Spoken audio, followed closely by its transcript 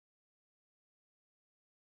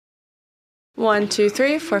1, 2,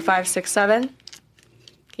 3, 4, 5, 6, 7. Can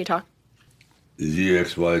you talk?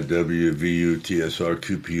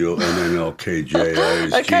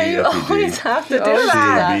 ZXYWVUTSRQPONNLKJISGFED Okay, you always have to do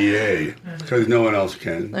that. CBA, because no one else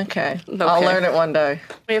can. Okay, I'll learn it one day.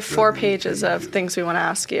 We have 4 pages of things we want to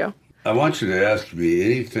ask you. I want you to ask me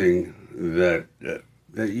anything that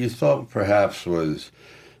you thought perhaps was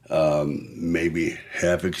maybe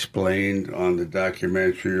half explained on the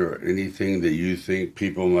documentary, or anything that you think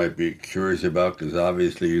people might be curious about, because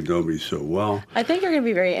obviously you know me so well. I think you're going to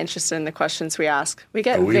be very interested in the questions we ask. We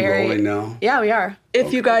get Are we rolling now? Yeah, we are.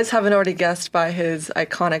 If you guys haven't already guessed by his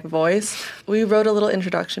iconic voice, we wrote a little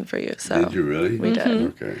introduction for you. So Did you really? We did.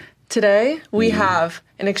 Okay. Today, we have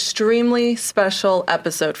an extremely special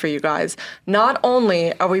episode for you guys. Not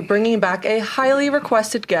only are we bringing back a highly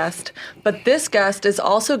requested guest, but this guest is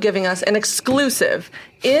also giving us an exclusive,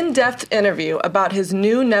 in-depth interview about his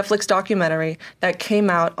new Netflix documentary that came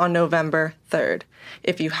out on November 3rd.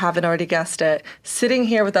 If you haven't already guessed it, sitting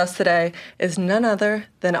here with us today is none other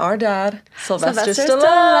than our dad, Sylvester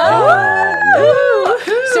Stallone.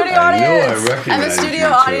 Studio audience. And the studio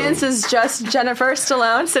audience is just Jennifer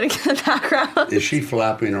Stallone sitting in the background. Is she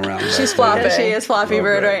flapping around? She's flopping. She is Flappy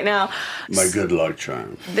Bird right now. My good luck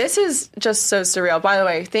charm. This is just so surreal. By the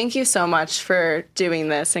way, thank you so much for doing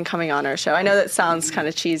this and coming on our show. I know that sounds kind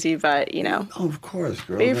of cheesy, but, you know. Oh, of course,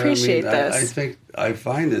 girl. We appreciate this. I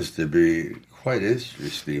find this to be quite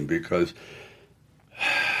interesting, because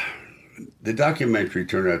the documentary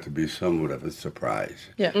turned out to be somewhat of a surprise.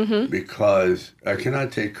 Yeah. Because I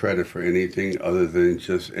cannot take credit for anything other than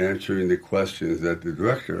just answering the questions that the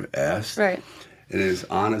director asked. Right. And as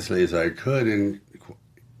honestly as I could. And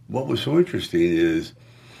what was so interesting is,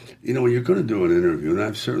 you know, when you're going to do an interview, and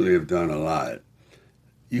I certainly have done a lot,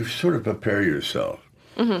 you sort of prepare yourself.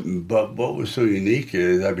 But what was so unique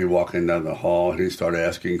is I'd be walking down the hall and he'd start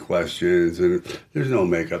asking questions, and there's no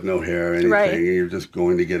makeup, no hair, anything, and you're just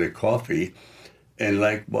going to get a coffee. And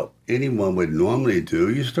like what anyone would normally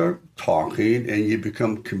do, you start talking and you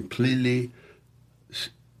become completely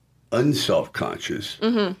unself-conscious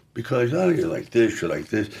because, oh, you're like this,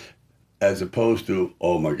 as opposed to,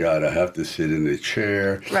 oh my God, I have to sit in the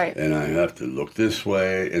chair and I have to look this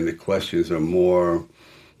way, and the questions are more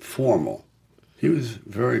formal. He was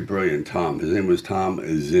very brilliant, Tom. His name was Tom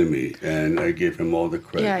Zimmy, and I gave him all the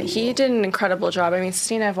credit. Yeah, he did an incredible job. I mean,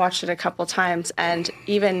 Steve and I have watched it a couple times, and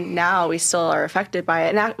even now we still are affected by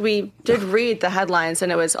it. And we did read the headlines,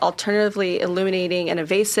 and it was alternatively illuminating and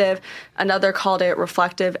evasive. Another called it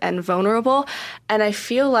reflective and vulnerable. And I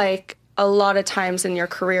feel like a lot of times in your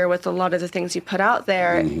career, with a lot of the things you put out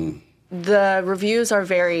there, the reviews are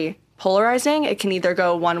very polarizing. It can either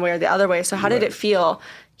go one way or the other way. So how did it feel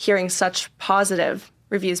hearing such positive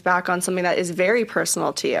reviews back on something that is very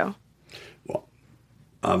personal to you? Well,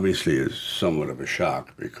 obviously it's somewhat of a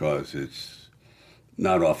shock, because it's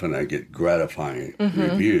not often I get gratifying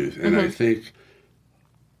reviews. And I think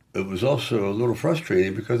it was also a little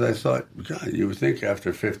frustrating, because I thought, God, you would think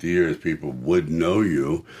after 50 years people would know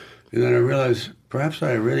you. And then I realized perhaps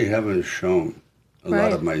I really haven't shown a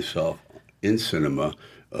lot of myself in cinema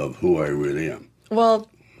of who I really am. Well,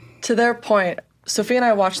 to their point, Sophie and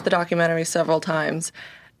I watched the documentary several times,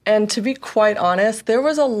 and to be quite honest, there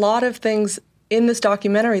was a lot of things in this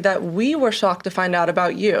documentary that we were shocked to find out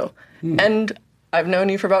about you. And I've known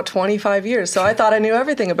you for about 25 years, so I thought I knew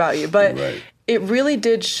everything about you. But it really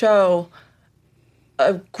did show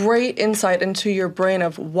a great insight into your brain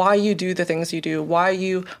of why you do the things you do, why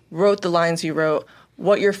you wrote the lines you wrote,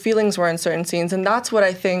 what your feelings were in certain scenes. And that's what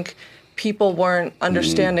I think people weren't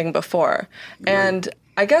understanding before. And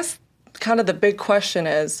I guess kind of the big question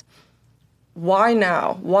is, why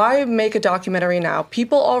now? Why make a documentary now?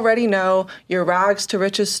 People already know your rags to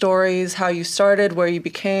riches stories, how you started, where you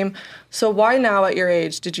became. So why now at your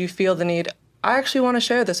age did you feel the need, I actually want to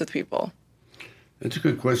share this with people? That's a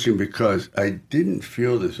good question, because I didn't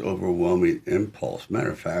feel this overwhelming impulse.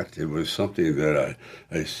 Matter of fact, it was something that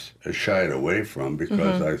I shied away from,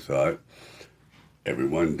 because I thought,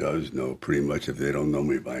 everyone does know pretty much. If they don't know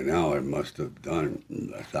me by now, I must have done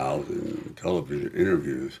 1,000 television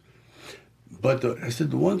interviews. But I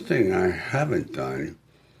said, the one thing I haven't done,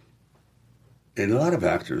 and a lot of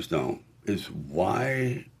actors don't, is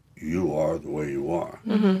why you are the way you are.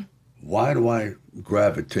 Why do I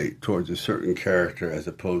gravitate towards a certain character as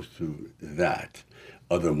opposed to that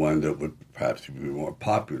other one that would perhaps be more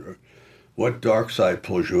popular? What dark side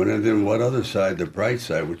pulls you in, and then what other side, the bright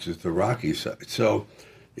side, which is the rocky side. So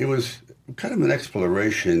it was kind of an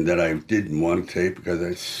exploration that I didn't want to take, because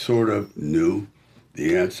I sort of knew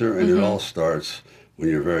the answer, and it all starts when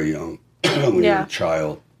you're very young, when you're a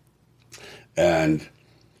child. And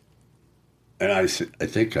and I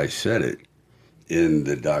think I said it in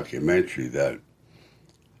the documentary that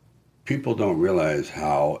people don't realize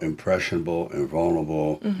how impressionable and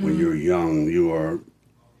vulnerable when you're young. You are,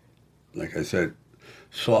 like I said,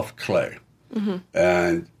 soft clay.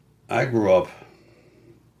 And I grew up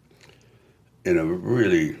in a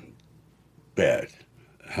really bad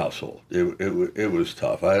household. It was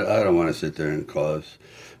tough. I don't want to sit there and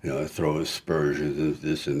throw aspersions and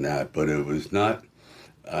this and that, but it was not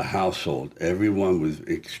a household. Everyone was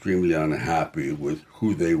extremely unhappy with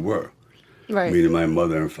who they were. Right. Meaning my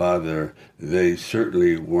mother and father, they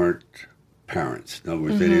certainly weren't parents. In other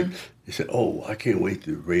words, they said, oh, I can't wait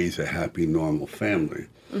to raise a happy, normal family,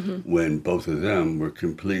 when both of them were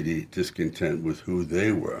completely discontent with who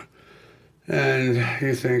they were. And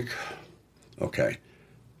you think, okay,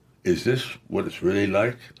 is this what it's really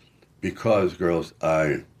like? Because, girls,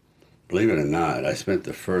 believe it or not, I spent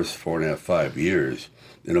the first 4.5, 5 years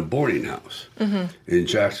in a boarding house in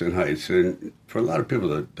Jackson Heights. And for a lot of people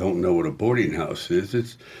that don't know what a boarding house is,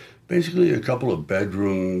 it's basically a couple of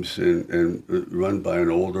bedrooms and run by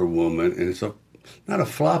an older woman. And it's not a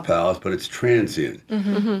flop house, but it's transient.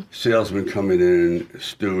 Salesmen coming in,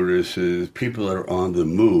 stewardesses, people that are on the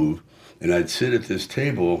move. And I'd sit at this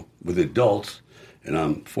table with adults, and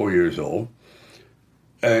I'm 4 years old,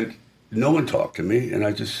 and no one talked to me, and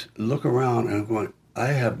I just look around, and I'm going, I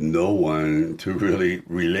have no one to really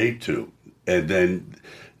relate to. And then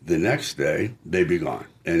the next day, they'd be gone,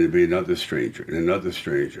 and it'd be another stranger and another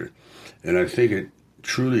stranger. And I think it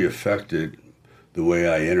truly affected the way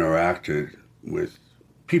I interacted with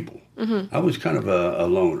people. I was kind of a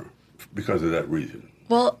loner because of that reason.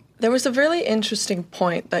 Well, there was a really interesting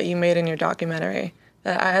point that you made in your documentary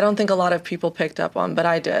that I don't think a lot of people picked up on, but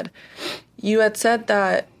I did. You had said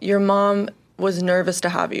that your mom was nervous to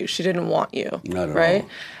have you. She didn't want you, Not at right? all.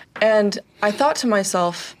 And I thought to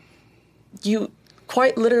myself, you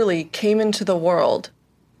quite literally came into the world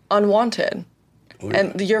unwanted. Oh, yeah.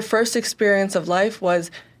 And your first experience of life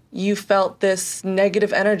was you felt this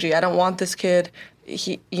negative energy. I don't want this kid.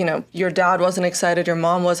 Your dad wasn't excited. Your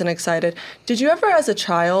mom wasn't excited. Did you ever, as a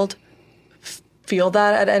child, feel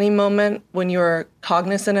that at any moment when you were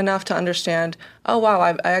cognizant enough to understand, oh, wow,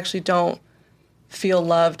 I actually don't feel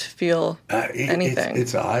loved, feel anything?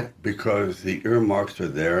 It's odd because the earmarks are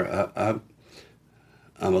there. I'm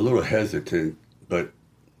a little hesitant, but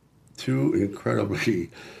too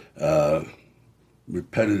incredibly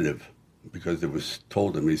repetitive because it was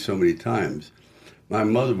told to me so many times. My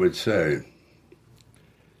mother would say,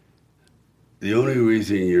 the only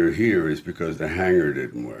reason you're here is because the hanger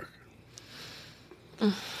didn't work.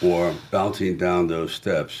 Or bouncing down those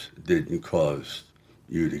steps didn't cause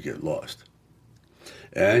you to get lost.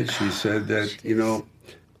 And she said that,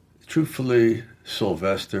 truthfully,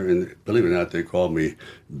 Sylvester, and believe it or not, they called me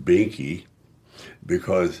Binky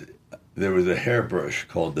because there was a hairbrush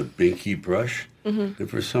called the Binky brush. And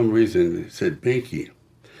for some reason, it said Binky.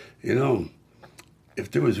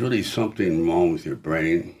 If there was really something wrong with your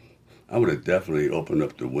brain, I would have definitely opened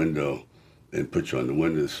up the window and put you on the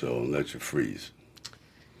windowsill and let you freeze.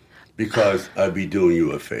 Because I'd be doing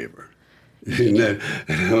you a favor. And then,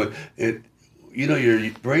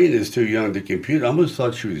 your brain is too young to compute. I almost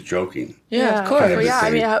thought she was joking. Yeah, of course. Kind of Well, yeah,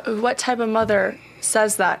 thing. I mean, what type of mother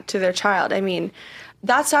says that to their child? I mean,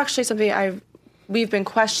 that's actually something we've been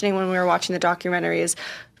questioning when we were watching the documentary is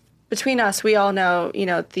between us, we all know,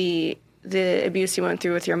 the abuse you went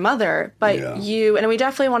through with your mother, but and we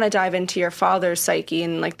definitely want to dive into your father's psyche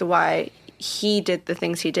and like the why he did the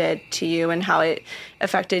things he did to you and how it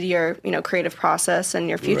affected your, creative process and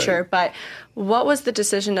your future. Right. But what was the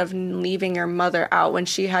decision of leaving your mother out when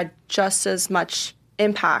she had just as much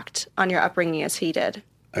impact on your upbringing as he did?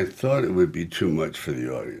 I thought it would be too much for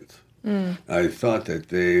the audience. I thought that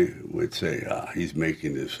they would say, he's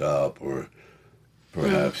making this up, or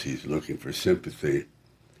perhaps he's looking for sympathy.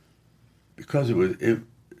 Because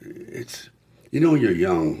it's when you're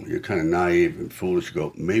young, you're kind of naive and foolish. You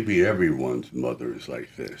go, maybe everyone's mother is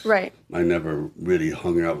like this. Right. I never really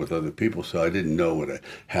hung out with other people, so I didn't know what a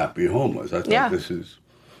happy home was. I thought this is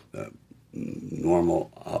normal,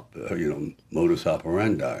 modus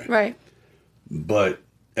operandi. Right. But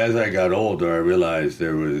as I got older, I realized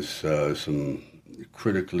there was some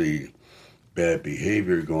critically bad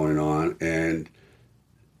behavior going on, and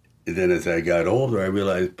then as I got older, I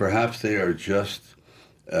realized perhaps they are just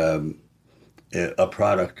a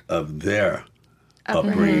product of their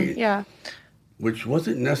upbringing. Yeah. Which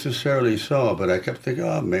wasn't necessarily so, but I kept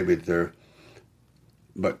thinking, maybe they're...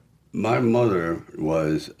 But my mother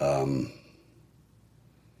was...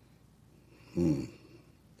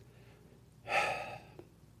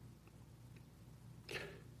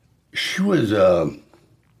 She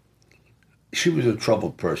she was a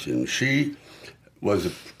troubled person. She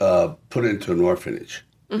was put into an orphanage,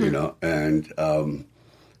 and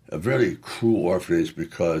a very cruel orphanage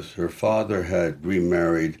because her father had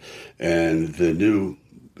remarried, and the new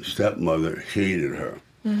stepmother hated her.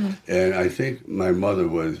 And I think my mother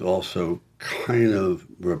was also kind of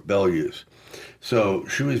rebellious. So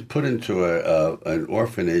she was put into an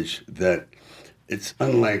orphanage that it's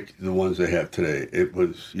unlike the ones they have today. It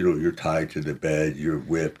was, you're tied to the bed, you're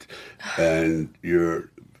whipped, and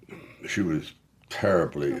she was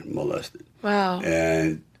terribly molested. Wow.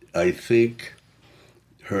 And I think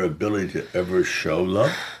her ability to ever show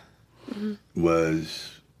love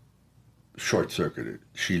was short-circuited.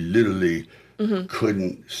 She literally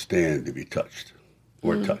couldn't stand to be touched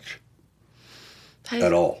or touch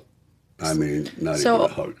at all. I mean, not even a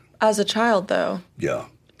hug. As a child, though,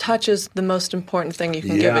 touch is the most important thing you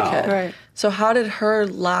can give a kid. Right. So how did her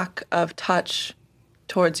lack of touch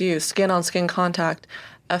towards you, skin-on-skin contact,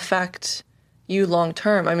 affect you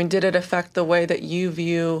long-term? I mean, did it affect the way that you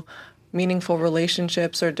view meaningful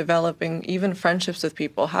relationships or developing even friendships with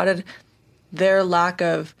people? How did their lack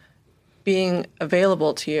of being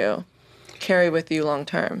available to you carry with you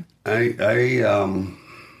long-term? I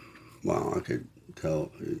could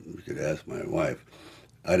tell, you could ask my wife,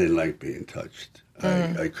 I didn't like being touched.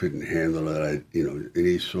 I couldn't handle it.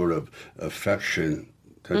 Any sort of affection,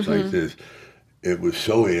 touch like this, it was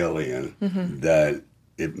so alien that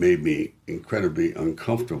it made me incredibly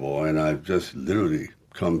uncomfortable. And I've just literally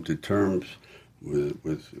come to terms with,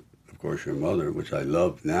 of course, your mother, which I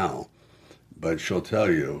love now, but she'll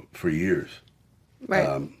tell you for years.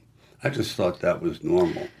 Right. I just thought that was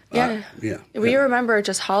normal. Yeah. We remember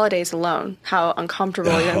just holidays alone, how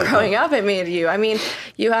uncomfortable growing up it made you. I mean,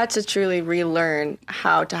 you had to truly relearn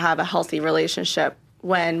how to have a healthy relationship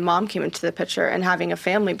when mom came into the picture and having a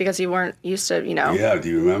family because you weren't used to, Yeah, do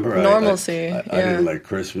you remember? Normalcy. I didn't like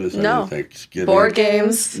Christmas. I didn't like Thanksgiving. Board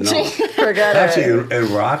games. No. Forget Actually,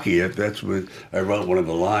 in Rocky, that's when I wrote one of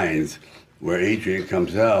the lines where Adrian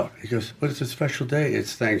comes out. He goes, "But it's a special day.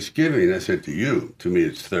 It's Thanksgiving." I said, to me,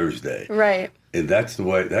 it's Thursday. Right. And that's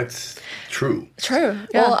true. True.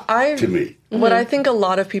 Yeah. Well, to me. What I think a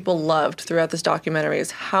lot of people loved throughout this documentary is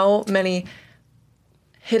how many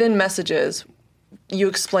hidden messages you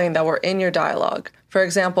explained that were in your dialogue. For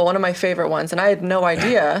example, one of my favorite ones, and I had no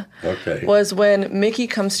idea, was when Mickey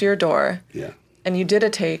comes to your door. Yeah. And you did a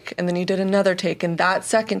take, and then you did another take, and that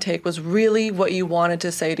second take was really what you wanted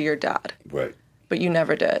to say to your dad. Right. But you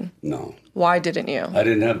never did. No. Why didn't you? I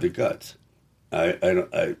didn't have the guts. I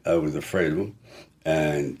was afraid of him,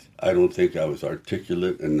 and I don't think I was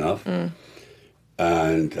articulate enough.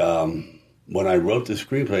 And when I wrote the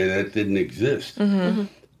screenplay, that didn't exist. And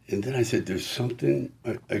then I said, "There's something.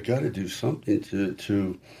 I got to do something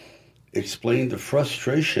to explain the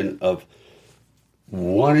frustration of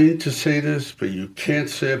wanting to say this, but you can't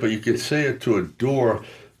say it, but you can say it to a door,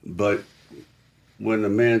 but when the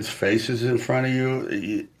man's face is in front of you,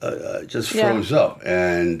 it just froze up."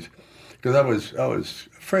 And because I was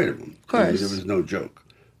afraid of him. Of course. There was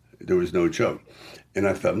no joke. And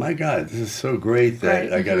I thought, my God, this is so great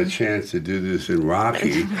that I got a chance to do this in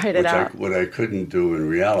Rocky, what I couldn't do in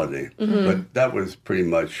reality. But that was pretty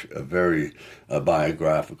much a very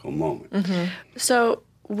biographical moment. So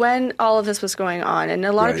when all of this was going on, and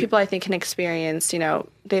a lot of people I think can experience,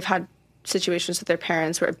 they've had situations with their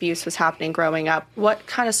parents where abuse was happening growing up. What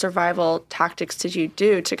kind of survival tactics did you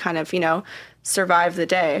do to kind of, survive the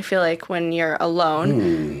day? I feel like when you're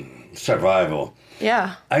alone. Survival.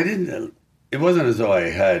 Yeah. It wasn't as though I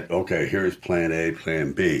had, here's plan A,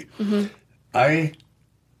 plan B. I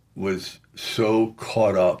was so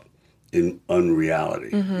caught up in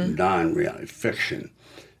unreality, non-reality, fiction.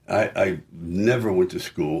 I never went to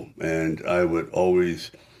school, and I would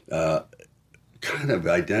always kind of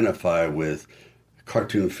identify with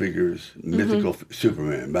cartoon figures, mythical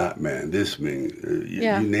Superman, Batman,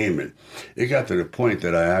 you name it. It got to the point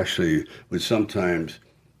that I actually would sometimes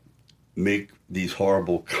make these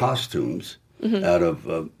horrible costumes out of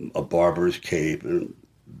a barber's cape and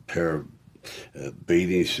a pair of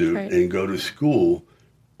bathing suit and go to school.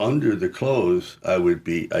 Under the clothes,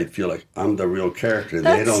 I'd feel like I'm the real character.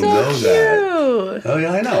 That's they don't so know cute. that. Oh,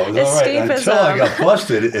 yeah, I know. It was all right Escapism. until I got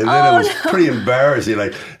busted. And then it was pretty embarrassing.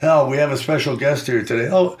 Like, we have a special guest here today.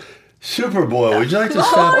 Oh, Superboy, would you like to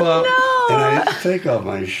step up? No. And I take off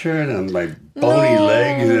my shirt and my bony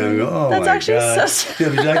legs. And I go, That's my actually God. so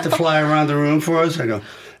Would you like to fly around the room for us? I go,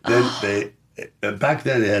 back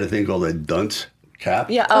then they had a thing called a dunce cap.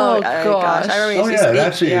 Yeah. Oh, gosh. gosh. I remember It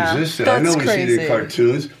actually existed. That's I know we see it crazy. in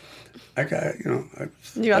cartoons. I got,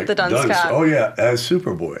 You got the dunce cap. Oh, yeah, as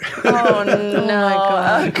Superboy. Oh, no.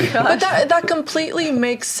 my God. But that completely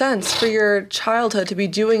makes sense for your childhood to be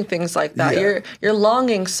doing things like that. Yeah. You're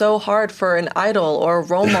longing so hard for an idol or a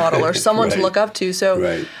role model or someone to Right. look up to. So,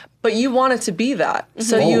 Right. But you wanted to be that.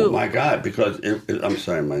 So My God, because I'm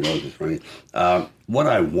sorry, my nose is running. What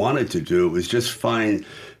I wanted to do was just find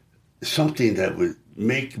something that would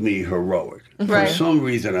make me heroic. Right. For some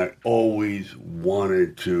reason, I always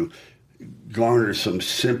wanted to garner some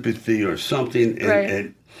sympathy or something,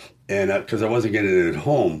 and because I wasn't getting it at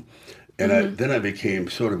home, and then I became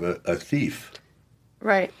sort of a thief.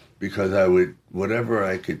 Right. Because I would, whatever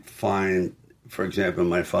I could find, for example, in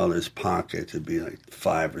my father's pocket, to be like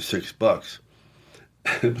 $5 or $6.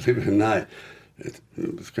 Believe it or not,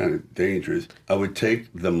 it was kind of dangerous. I would take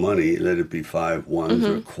the money, let it be 5 ones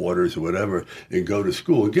or quarters or whatever, and go to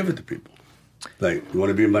school and give it to people. Like, you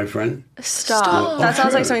want to be my friend? Stop. That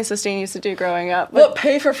sounds sure. like something Sistine used to do growing up. what,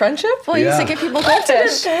 pay for friendship? Well, he used to Yeah. give people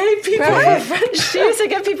goldfish. Pay people Right? for friendship. She used to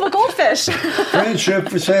give people goldfish. Friendship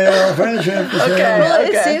for sale, friendship for sale. Okay. Well,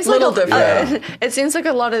 it seems like Little different. it seems like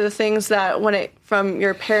a lot of the things that from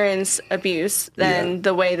your parents' abuse, then Yeah.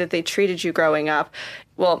 the way that they treated you growing up,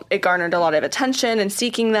 well, it garnered a lot of attention and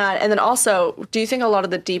seeking that. And then also, do you think a lot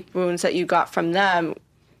of the deep wounds that you got from them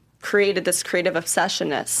created this creative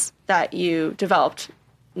obsessionness that you developed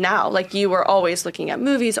now? Like, you were always looking at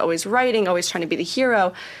movies, always writing, always trying to be the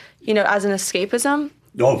hero, as an escapism?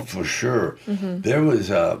 Oh, for sure. There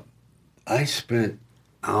was, I spent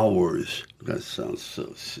hours, that sounds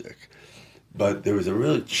so sick, but there was a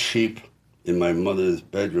really cheap, in my mother's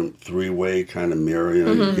bedroom, 3-way kind of mirror.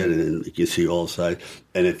 You get it in, you can see all sides.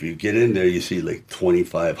 And if you get in there, you see like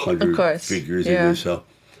 2,500 Of course. figures Yeah. of yourself.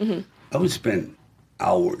 I would spend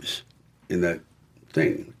hours in that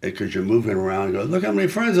thing because you're moving around and go, look how many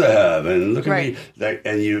friends I have, and look at Right. me.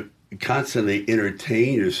 And you constantly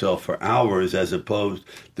entertain yourself for hours as opposed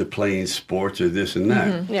to playing sports or this and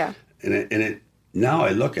that. Yeah. And it now I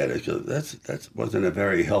look at it, so that wasn't a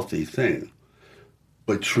very healthy thing.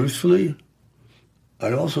 But truthfully,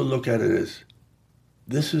 I also look at it as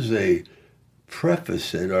this is a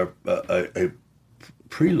preface or a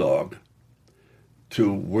prelogue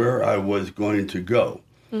to where I was going to go.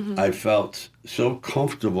 I felt so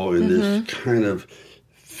comfortable in this kind of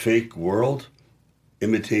fake world,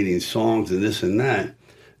 imitating songs and this and that,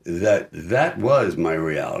 that was my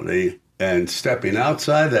reality. And stepping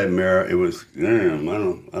outside that mirror, it was, I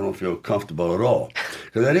don't feel comfortable at all.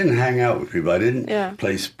 Because I didn't hang out with people. I didn't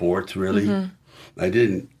play sports, really. I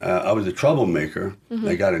didn't. I was a troublemaker.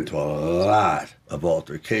 I got into a lot of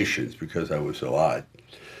altercations because I was so odd.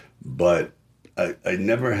 But I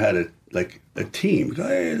never had a team.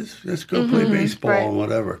 Hey, let's go play baseball and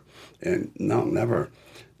whatever. And no, never.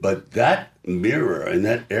 But that mirror and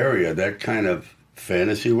that area, that kind of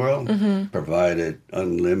fantasy world, provided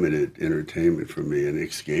unlimited entertainment for me and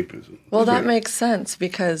escapism. Well, that makes sense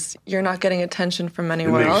because you're not getting attention from It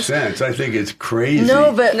anywhere makes else. sense. I think it's crazy.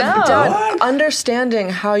 No, but No. Dad, What? understanding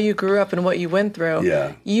how you grew up and what you went through,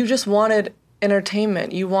 Yeah. you just wanted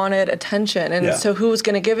entertainment. You wanted attention. And Yeah. so who was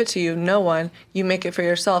going to give it to you? No one. You make it for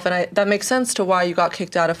yourself. And that makes sense to why you got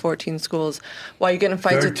kicked out of 14 schools, why you get in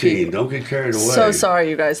fights with 13. people. Don't get carried away. So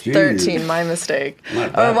sorry, you guys. Jeez. 13, my mistake. Not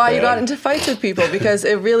Or that why you got bad. into fights with people, because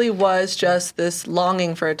it really was just this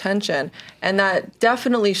longing for attention. And that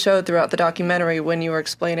definitely showed throughout the documentary when you were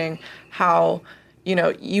explaining how,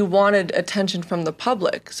 you wanted attention from the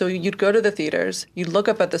public. So you'd go to the theaters, you'd look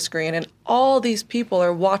up at the screen, and all these people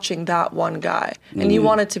are watching that one guy. And you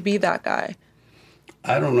wanted to be that guy.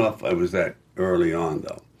 I don't know if I was that early on,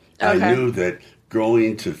 though. Okay. I knew that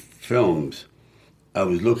going to films, I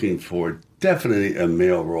was looking for definitely a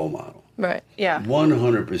male role model. Right. Yeah.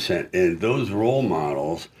 100%. And those role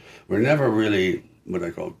models were never really what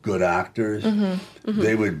I call good actors.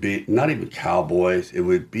 They would be not even cowboys. It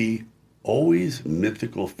would be always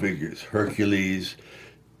mythical figures. Hercules,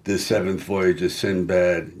 the Seventh Voyage of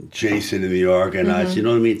Sinbad, Jason and the Argonauts. You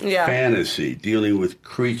know what I mean? Yeah. Fantasy, dealing with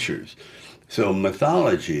creatures. So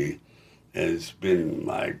mythology has been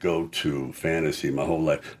my go-to fantasy my whole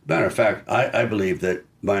life. Matter of fact, I believe that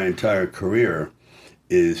my entire career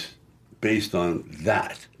is based on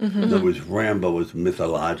that. In other words, Rambo was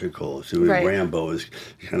mythological. So Right. Rambo is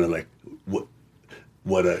kind of like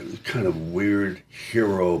what a kind of weird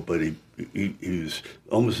hero, but he was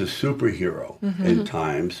almost a superhero in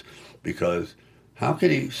times, because how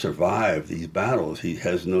could he survive these battles? He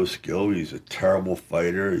has no skill. He's a terrible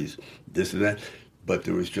fighter. He's this and that. But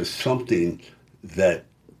there was just something that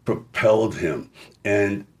propelled him.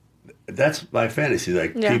 And that's my fantasy.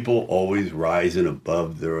 Like, Yeah. people always rising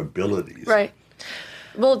above their abilities. Right.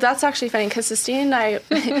 Well, that's actually funny because Sistine and I,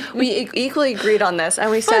 we equally agreed on this,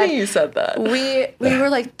 and we said Funny you said that. We were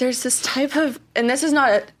like, there's this type of, and this is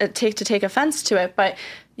not a take offense to it, but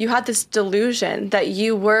you had this delusion that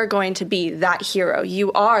you were going to be that hero.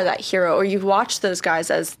 You are that hero, or you've watched those guys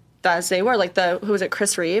as they were, like who was it,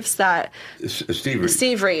 Chris Reeves,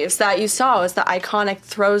 Steve Reeves, that you saw was the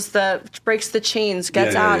iconic, breaks the chains,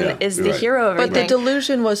 gets out, and is the hero of everything. But the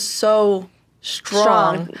delusion was so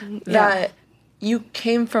strong that you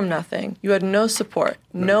came from nothing. You had no support,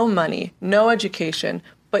 no money, no education,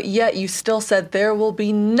 but yet you still said there will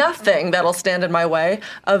be nothing that'll stand in my way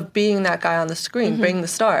of being that guy on the screen, being the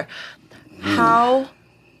star. How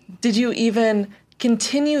did you even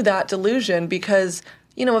continue that delusion? Because,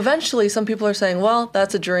 eventually some people are saying, well,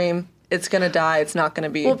 that's a dream. It's going to die. It's not going to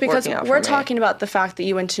be working out for me. Well, because we're talking about the fact that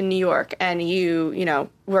you went to New York and you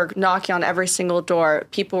were knocking on every single door.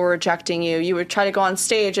 People were rejecting you. You would try to go on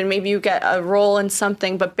stage and maybe you get a role in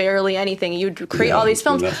something, but barely anything. You'd create all these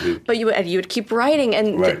films, but you would keep writing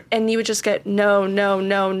and you would just get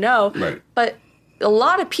no. Right. But a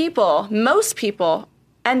lot of people, most people,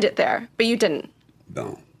 end it there, but you didn't.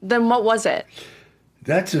 No. Then what was it?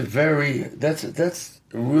 That's a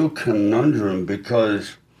real conundrum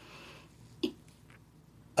because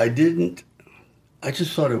I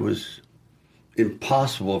just thought it was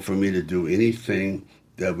impossible for me to do anything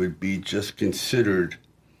that would be just considered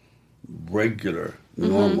regular,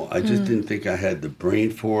 normal. I just didn't think I had the brain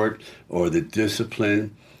for it or the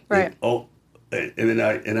discipline. Right. And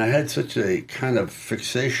I had such a kind of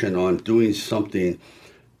fixation on doing something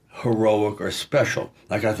heroic or special.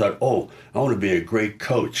 Like I thought, I want to be a great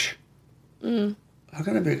coach.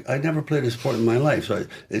 I never played a sport in my life. So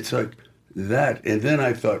it's like that. And then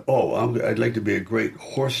I thought, I'd like to be a great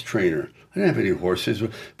horse trainer. I didn't have any horses,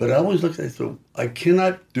 but I always looked at it, I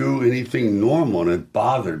cannot do anything normal, and it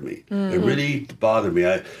bothered me. It really bothered me.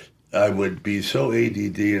 I would be so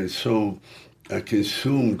ADD and so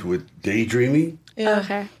consumed with daydreaming. Yeah.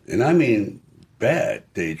 Okay. And I mean bad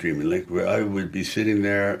daydreaming, like where I would be sitting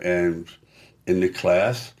there and in the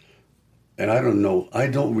class, and I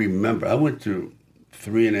don't remember. I went through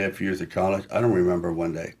 3.5 years of college. I don't remember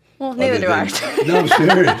one day. Well, neither do I. No, I'm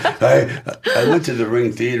serious. I went to the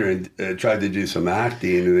Ring Theater and tried to do some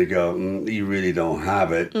acting, and they go, you really don't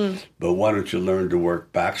have it, but why don't you learn to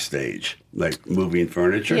work backstage, like moving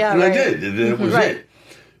furniture? Yeah, and right. I did. It was it.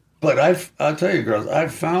 But I'll tell you, girls, I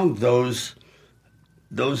found those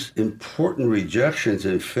important rejections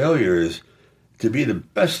and failures to be the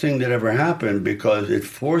best thing that ever happened because it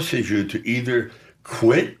forces you to either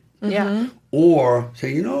quit or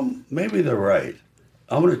say, maybe they're right.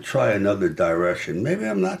 I want to try another direction. Maybe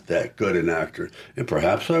I'm not that good an actor, and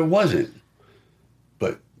perhaps I wasn't.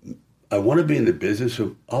 But I want to be in the business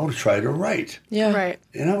of, I want to try to write. Yeah. Right.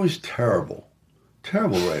 And I was terrible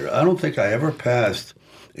writer. I don't think I ever passed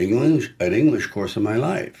an English course in my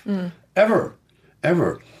life. Ever.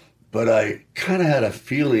 But I kind of had a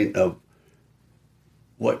feeling of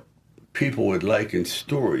what people would like in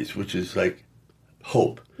stories, which is like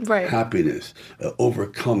hope, happiness,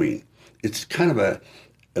 overcoming. It's kind of a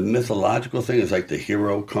mythological thing. It's like the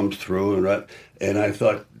hero comes through, and I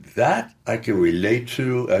thought that I can relate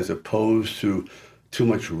to as opposed to too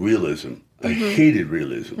much realism. I hated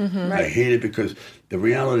realism. I hate it because the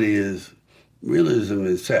reality is realism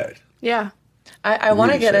is sad. Yeah. I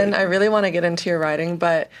want to get in. I really want to get into your writing,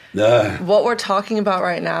 but what we're talking about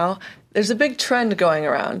right now, there's a big trend going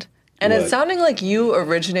around. And it's sounding like you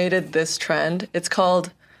originated this trend. It's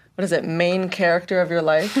called, what is it, main character of your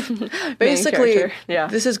life? Basically,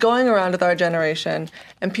 this is going around with our generation,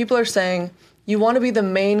 and people are saying, you want to be the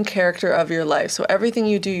main character of your life. So everything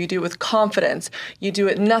you do it with confidence. You do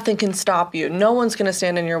it, nothing can stop you. No one's going to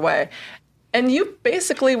stand in your way. And you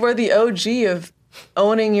basically were the OG of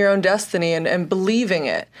owning your own destiny and believing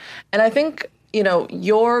it. And I think,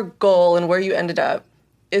 your goal and where you ended up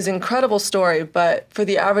is an incredible story, but for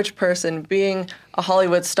the average person, being a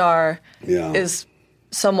Hollywood star is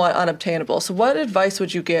somewhat unobtainable. So what advice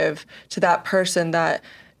would you give to that person that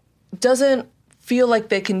doesn't feel like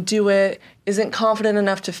they can do it, isn't confident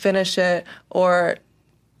enough to finish it, or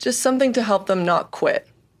just something to help them not quit?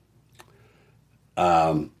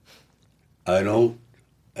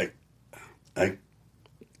 I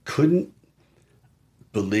couldn't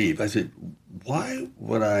believe. I said, why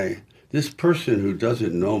would this person who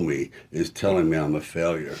doesn't know me is telling me I'm a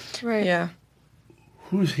failure. Right. Yeah.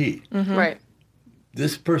 Who's he? Right.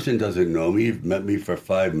 This person doesn't know me. You've met me for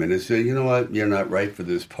 5 minutes. Said, you know what? You're not right for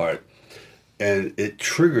this part. And it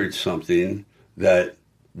triggered something that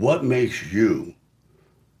what makes you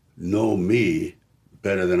know me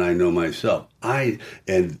better than I know myself.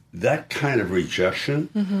 And that kind of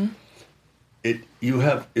rejection,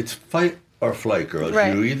 it's fight or flight, girls.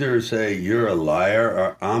 Right. You either say you're a liar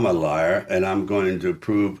or I'm a liar, and I'm going to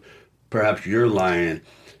prove perhaps you're lying.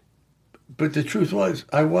 But the truth was,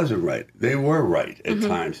 I wasn't right. They were right at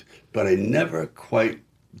times, but I never quite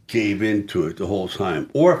gave into it the whole time.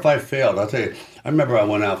 Or if I failed, I'll tell you, I remember I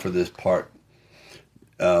went out for this part.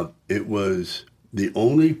 It was the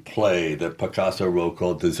only play that Picasso wrote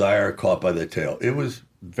called Desire Caught by the Tail. It was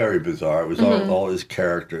very bizarre. It was all his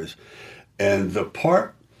characters. And the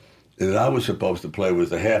part that I was supposed to play was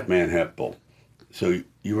the half man, half bull. So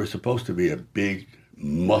you were supposed to be a big,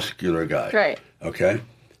 muscular guy. Right. Okay?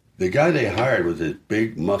 The guy they hired was this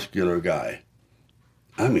big, muscular guy.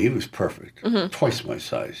 I mean, he was perfect, twice my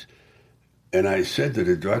size. And I said to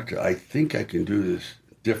the director, I think I can do this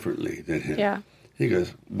differently than him. Yeah. He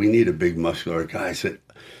goes, we need a big, muscular guy. I said,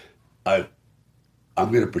 I'm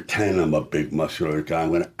going to pretend I'm a big, muscular guy. I'm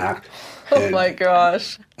going to act. Oh, my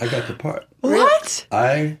gosh. I got the part. What?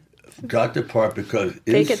 I got the part because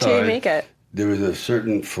Fake inside it till you make it. there was a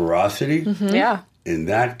certain ferocity. Yeah. And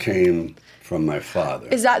that came from my father.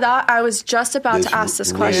 Is that I was just about to ask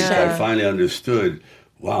this rage. question. I finally understood,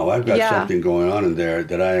 wow, I've got something going on in there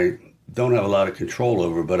that I don't have a lot of control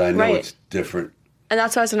over, but I know it's different. And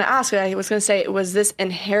that's what I was going to ask. I was going to say, was this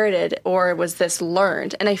inherited or was this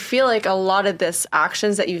learned? And I feel like a lot of this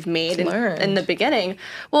actions that you've made in the beginning,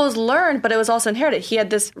 well, it was learned, but it was also inherited. He had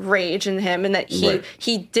this rage in him and that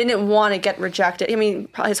he didn't want to get rejected. I mean,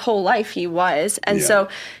 probably his whole life he was. And so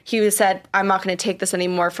he said, I'm not going to take this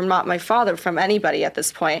anymore from not my father, from anybody at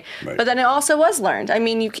this point. Right. But then it also was learned. I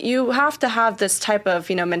mean, you have to have this type of,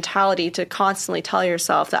 mentality to constantly tell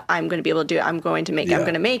yourself that I'm going to be able to do it. I'm going to make it. I'm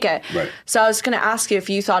going to make it. Right. So I was going to ask you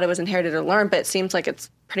if you thought it was inherited or learned, but it seems like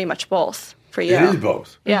it's pretty much both for you. It is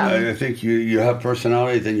both. Yeah. I think you have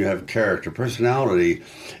personality, then you have character. Personality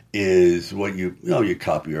is what you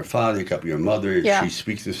copy your father, you copy your mother. She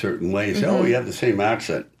speaks a certain way. You say, oh, you have the same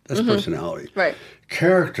accent. That's personality. Right.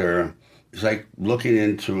 Character is like looking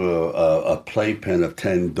into a playpen of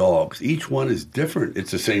 10 dogs. Each one is different.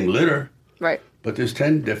 It's the same litter. Right. But there's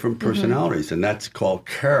 10 different personalities, and that's called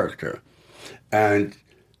character. And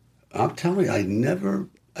I'm telling you,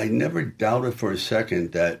 I never doubted for a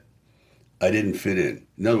second that I didn't fit in.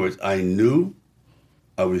 In other words, I knew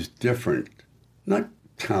I was different, not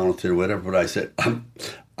talented or whatever, but I said,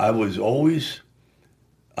 I was always,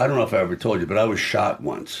 I don't know if I ever told you, but I was shot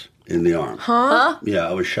once in the arm. Huh? Yeah,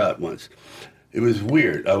 I was shot once. It was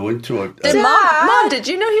weird. I went to Mom, did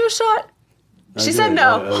you know he was shot? She said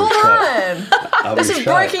no. Hold on. This is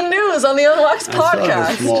breaking news on the Unlocked podcast. I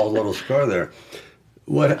saw a small little scar there.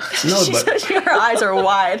 What? No, but her eyes are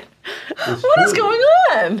wide. What is going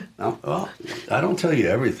on? Well, I don't tell you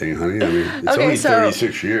everything, honey. I mean, it's only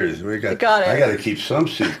 36 years. I got to keep some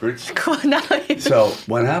secrets. So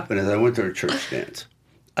what happened is I went to a church dance.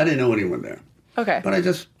 I didn't know anyone there. Okay. But I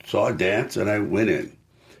just saw a dance and I went in.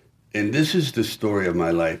 And this is the story of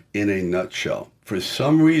my life in a nutshell. For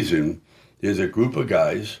some reason, there's a group of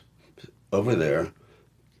guys over there,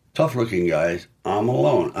 tough-looking guys. I'm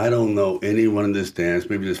alone. I don't know anyone in this dance.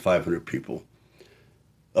 Maybe there's 500 people.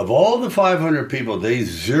 Of all the 500 people, they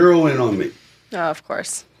zero in on me. Oh, of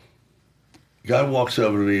course. Guy walks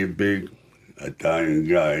over to me, a big Italian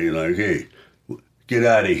guy. He's like, hey, get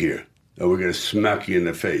out of here, or we're going to smack you in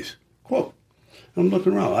the face. Quote. I'm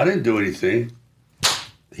looking around. I didn't do anything.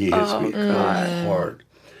 He hits me hard.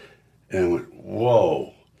 And I went,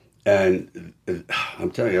 whoa. And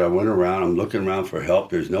I'm telling you, I went around, I'm looking around for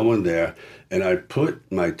help. There's no one there. And I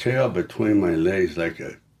put my tail between my legs like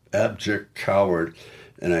an abject coward.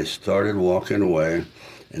 And I started walking away.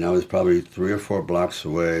 And I was probably 3 or 4 blocks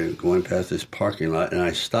away, going past this parking lot. And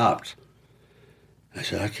I stopped. I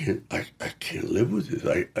said, I can't live with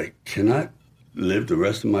this. I cannot live the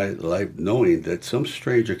rest of my life knowing that some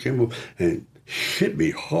stranger came up and hit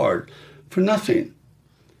me hard for nothing.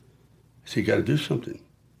 I said, you got to do something.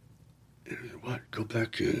 What? Go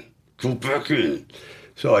back in. Go back in.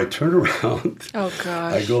 So I turn around. Oh,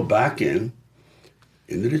 gosh. I go back into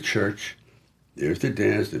the church. There's the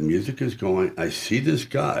dance. The music is going. I see this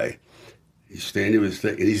guy. He's standing with his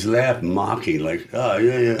leg, and he's laughing, mocking, like, oh,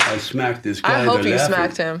 yeah, I smacked this guy. I hope you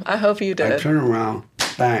smacked him. I hope you did. I turn around,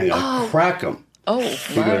 bang, I crack him. Oh,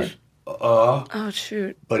 he goes, oh,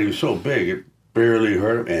 shoot. But he was so big, it barely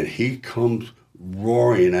hurt him, and he comes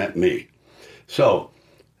roaring at me. So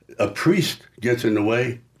a priest gets in the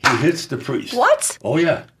way. He hits the priest. What? Oh,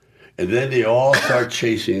 yeah. And then they all start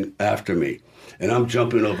chasing after me. And I'm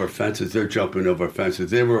jumping over fences. They're jumping over fences.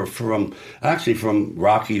 They were from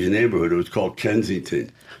Rocky's neighborhood. It was called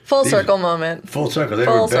Kensington. Full circle moment. Full circle. They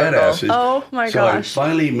Full were circle. badasses. Oh, my gosh. So I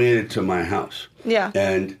finally made it to my house. Yeah.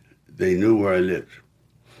 And they knew where I lived.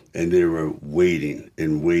 And they were waiting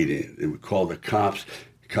and waiting. They would call the cops.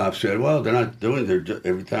 Cops said, well, they're not doing it.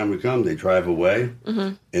 Every time we come, they drive away.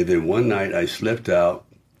 Mm-hmm. And then one night I slipped out,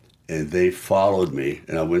 and they followed me.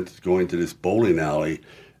 And I going to this bowling alley,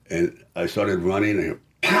 and I started running, and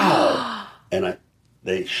pow! And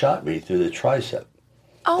they shot me through the tricep.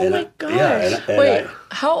 Oh, and my gosh. Yeah, and Wait,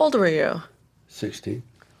 how old were you? 16.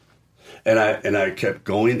 And I kept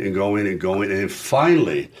going and going and going. And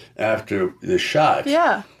finally, after the shot,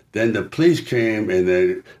 then the police came, and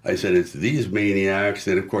then I said, it's these maniacs.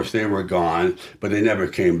 And, of course, they were gone, but they never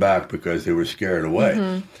came back because they were scared away.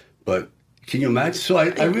 Mm-hmm. But can you imagine? So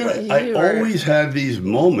I realized I always had these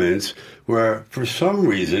moments where, for some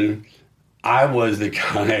reason, I was the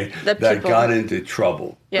guy that got into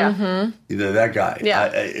trouble. Yeah. Mm-hmm. Either that guy. Yeah.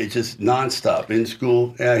 It's just nonstop. In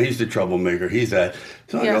school, he's the troublemaker. He's that.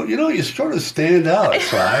 So I go, you sort of stand out,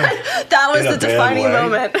 Sly. That was the defining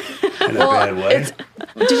moment. In a bad way.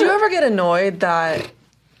 Did you ever get annoyed that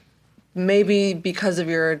maybe because of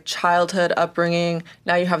your childhood upbringing,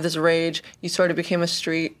 now you have this rage, you sort of became a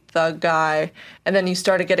street thug guy, and then you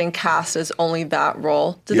started getting cast as only that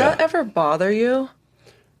role? Did that ever bother you?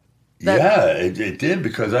 It did,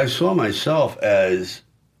 because I saw myself as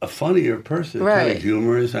a funnier person, kind of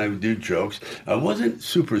humorous. I would do jokes. I wasn't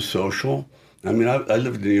super social. I mean, I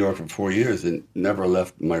lived in New York for 4 years and never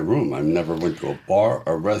left my room. I never went to a bar,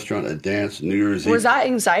 a restaurant, a dance, New Year's Eve. Was that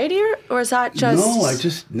anxiety, or was that just... No, I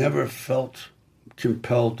just never felt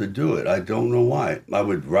compelled to do it. I don't know why. I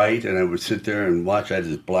would write, and I would sit there and watch. I had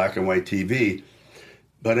this black and white TV.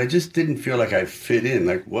 But I just didn't feel like I fit in.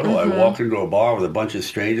 Like, what do I walk into a bar with a bunch of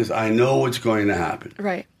strangers? I know what's going to happen.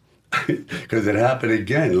 Right. Because it happened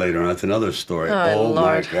again later on. That's another story. Oh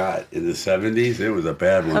my God. In the 70s, it was a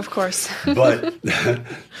bad one. Of course. But,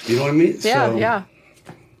 you know what I mean? Yeah.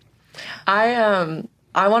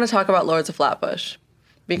 I want to talk about Lords of Flatbush.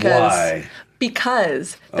 Why?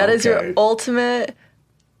 Because that is your ultimate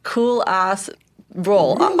cool-ass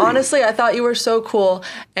role. Really? Honestly, I thought you were so cool,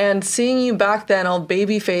 and seeing you back then all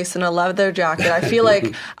baby-faced in a leather jacket, I feel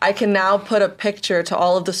like I can now put a picture to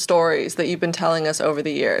all of the stories that you've been telling us over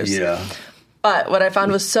the years. Yeah. But what I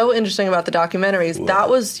found was so interesting about the documentary is that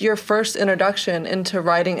was your first introduction into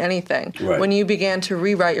writing anything, when you began to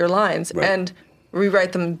rewrite your lines and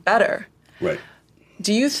rewrite them better. Right.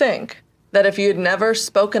 Do you think that if you had never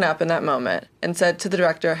spoken up in that moment and said to the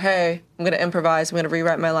director, hey, I'm going to improvise, I'm going to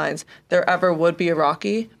rewrite my lines, there ever would be a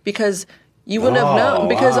Rocky? Because you wouldn't have known.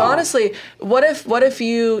 Because honestly, what if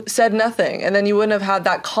you said nothing and then you wouldn't have had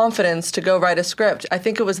that confidence to go write a script? I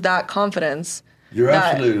think it was that confidence. You're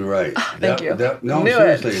absolutely right. Thank you. No, Knew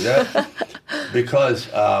seriously. Because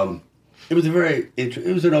it was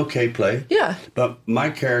it was an okay play. Yeah. But my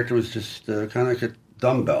character was just kind of like a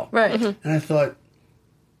dumbbell. Right. Mm-hmm. And I thought,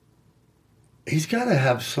 he's got to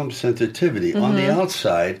have some sensitivity. On the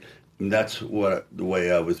outside, and that's the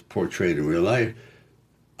way I was portrayed in real life.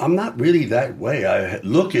 I'm not really that way. I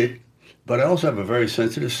look it, but I also have a very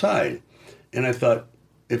sensitive side. And I thought,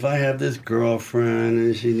 if I have this girlfriend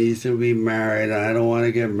and she needs to be married, and I don't want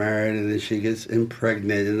to get married, and then she gets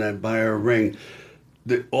impregnated and I buy her a ring,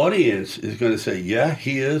 the audience is going to say, yeah,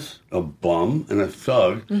 he is a bum and a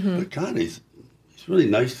thug, but God, he's really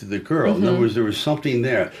nice to the girl. In other words, there was something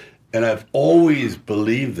there. And I've always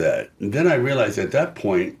believed that. And then I realized at that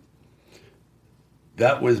point,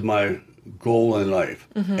 that was my goal in life.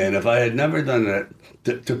 And if I had never done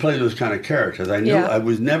that, to play those kind of characters, I knew I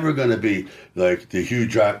was never going to be like the Hugh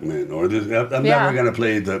Jackman, or I'm never going to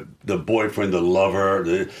play the boyfriend, the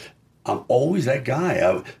lover. I'm always that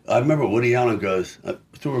guy. I remember Woody Allen goes,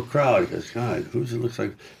 through a crowd, he goes, God, who's it looks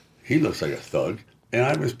like? He looks like a thug. And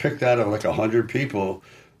I was picked out of like 100 people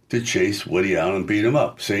to chase Woody Allen and beat him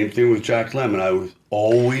up. Same thing with Jack Lemmon. I was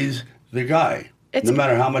always the guy, no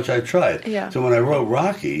matter how much I tried. Yeah. So when I wrote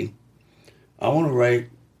Rocky, I want to write,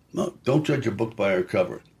 look, don't judge a book by our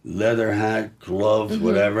cover. Leather hat, gloves,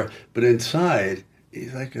 whatever. But inside,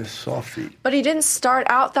 he's like a softie. But he didn't start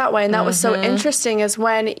out that way, and that was so interesting, is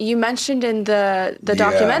when you mentioned in the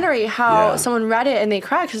documentary how someone read it and they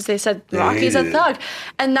cried because they said Rocky's a thug.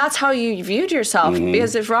 And that's how you viewed yourself,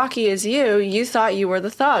 because if Rocky is you thought you were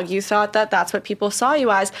the thug. You thought that that's what people saw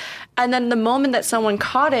you as. And then the moment that someone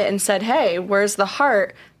caught it and said, hey, where's the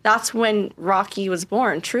heart, that's when Rocky was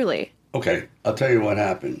born, truly. Okay, I'll tell you what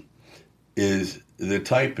happened. Is the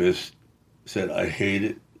typist said, I hate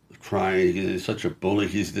it. crying. He's such a bully.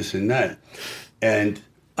 He's this and that. And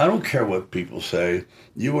I don't care what people say.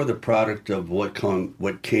 You are the product of what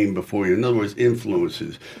came before you. In other words,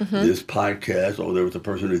 influences. This podcast, there was a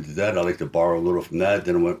person who did that. I like to borrow a little from that.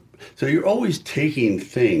 Then I went. So you're always taking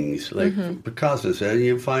things, like Picasso said, and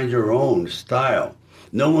you find your own style.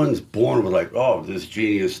 No one's born with this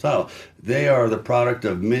genius style. They are the product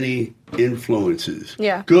of many influences,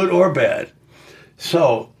 good or bad.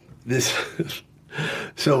 So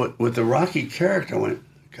so with the Rocky character, I went,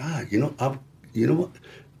 God, you know what?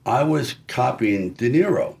 I was copying De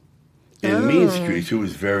Niro in Mean Streets, who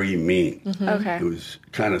was very mean. Okay. He was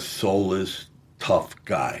kind of soulless, tough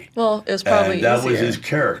guy. Well, it was probably and that easier. was his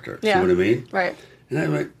character. Yeah. See what I mean? Right. And I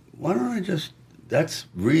went, why don't I just... That's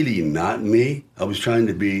really not me. I was trying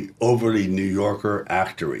to be overly New Yorker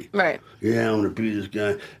actory. Right. Yeah, I want to be this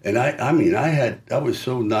guy. And I was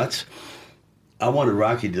so nuts. I wanted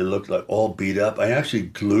Rocky to look like all beat up. I actually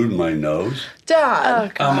glued my nose.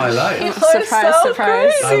 Dad. On my life. Surprise, so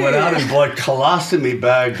surprise. crazy. I went out and bought colostomy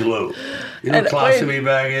bag glue. You know what colostomy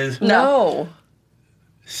bag is? No.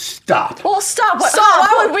 Stop. Well, stop.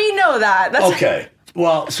 Why would we know that? That's Okay.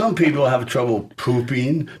 Well, some people have trouble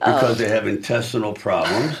pooping because they have intestinal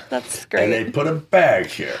problems. That's great. And they put a bag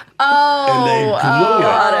here. Oh, and they glue it.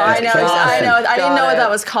 I It's know. colostomy. I didn't know what that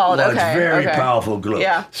was called. Well, okay. it's very okay. powerful glue.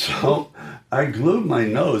 Yeah. So I glued my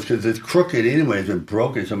nose because it's crooked anyways and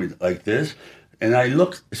broken something like this. And I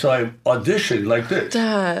auditioned like this.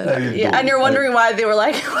 Dad. Yeah, and you're wondering why they were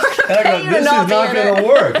like, And I go, you this is not not be in going it. to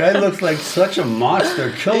work. I look like such a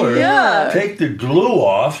monster killer. Yeah. Take the glue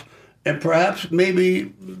off and perhaps maybe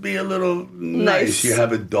be a little nice. Nice. You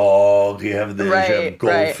have a dog, you have this, you have Right,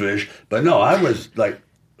 goldfish. But no, I was like,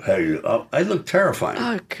 hey, I look terrifying.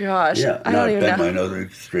 Oh, gosh. Yeah, I don't even bent know. my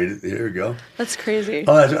nose straight. Here we go. That's crazy.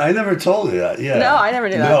 Oh, I never told you that. Yeah. No, I never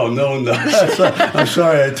knew that. No. I'm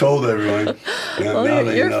sorry I told everyone. Yeah, Well, now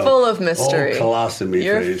that you're you know. full of mystery. Oh, colostomy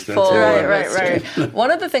You're face. That's full all of Right. mystery. One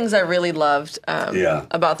of the things I really loved Yeah.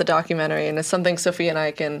 about the documentary, and it's something Sophie and I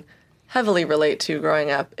can heavily relate to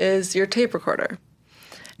growing up, is your tape recorder.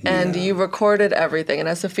 And Yeah. you recorded everything. And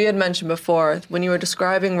as Sophie had mentioned before, when you were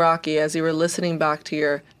describing Rocky, as you were listening back to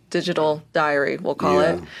your digital diary, we'll call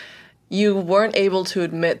it, you weren't able to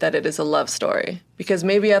admit that it is a love story. Because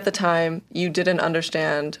maybe at the time you didn't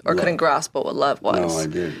understand or couldn't grasp what love was. No, I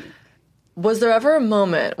didn't. Was there ever a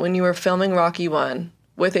moment when you were filming Rocky 1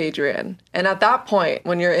 with Adrian, and at that point,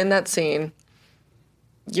 when you're in that scene,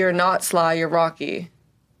 you're not Sly, you're Rocky,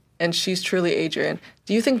 and she's truly Adrian.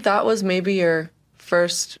 Do you think that was maybe your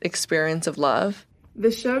first experience of love?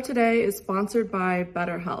 The show today is sponsored by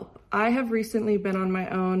BetterHelp. I have recently been on my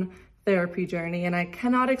own therapy journey, and I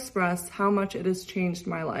cannot express how much it has changed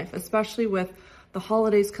my life, especially with the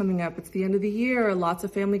holidays coming up. It's the end of the year, lots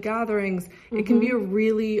of family gatherings. It can be a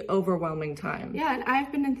really overwhelming time. Yeah, and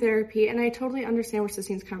I've been in therapy, and I totally understand where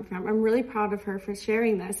Sistine's come from. I'm really proud of her for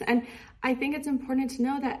sharing this. And I think it's important to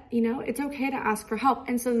know that, it's okay to ask for help.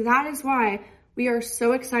 And so that is why we are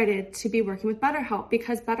so excited to be working with BetterHelp,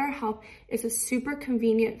 because BetterHelp is a super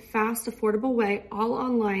convenient, fast, affordable way, all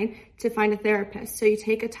online, to find a therapist. So you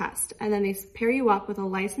take a test, and then they pair you up with a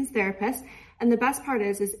licensed therapist. And the best part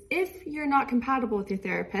is if you're not compatible with your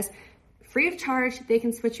therapist, free of charge, they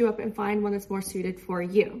can switch you up and find one that's more suited for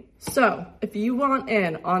you. So, if you want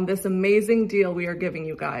in on this amazing deal we are giving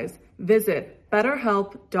you guys, visit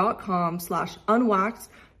betterhelp.com/unwaxed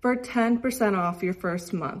for 10% off your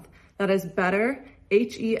first month. That is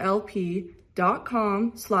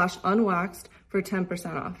betterhelp.com/unwaxed for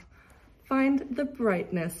 10% off. Find the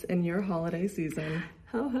brightness in your holiday season.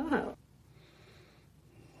 Ho, ho, ho.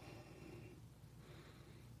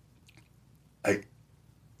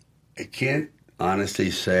 I can't honestly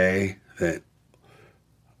say that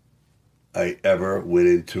I ever went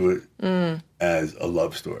into it as a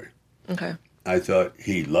love story. Okay. I thought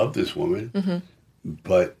he loved this woman,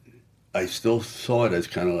 but I still saw it as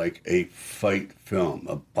kind of like a fight film,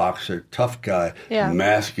 a boxer, tough guy,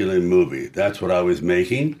 masculine movie. That's what I was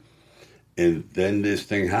making. And then this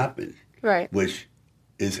thing happened, Right. which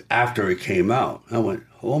is after it came out. I went,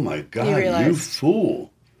 oh my God, you realized. fool.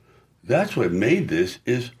 That's what made this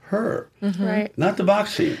is her. Right. Not the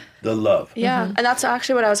box scene, the love. Yeah, and that's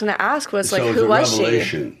actually what I was going to ask was like, So it's who a was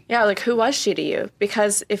revelation. she? Yeah, like who was she to you?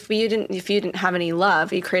 Because if you didn't have any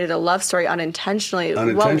love, you created a love story unintentionally.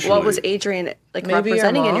 What was Adrian like Maybe your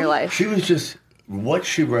representing in mom? your life? She was just, what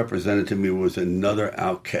she represented to me was another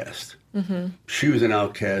outcast. She was an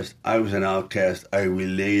outcast. I was an outcast. I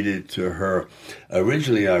related to her.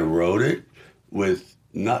 Originally, I wrote it with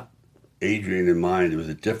not Adrian in mind. It was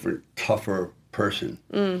a different, tougher person,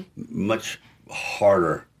 much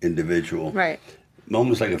harder individual. Right.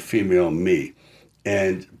 almost like a female me.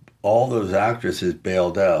 And all those actresses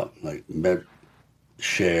bailed out, like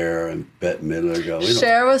Cher and Bette Midler.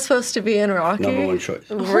 Cher was supposed to be in Rocky? Number one choice.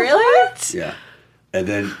 Really? Yeah. And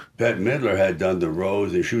then Bette Midler had done The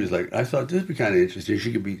Rose, and she was like, I thought this would be kind of interesting.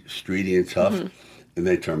 She could be streety and tough. And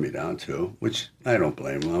they turned me down, too, which I don't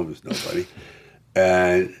blame them. I was nobody.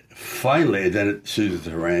 And finally, then Susan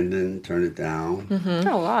Sarandon turned it down.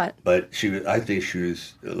 A lot. But I think she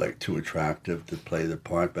was like too attractive to play the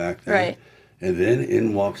part back then. Right. And then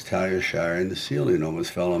in walks Talia Shire, and the ceiling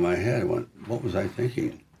almost fell on my head. I went, what was I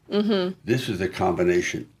thinking? This was a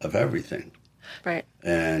combination of everything. Right.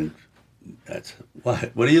 And that's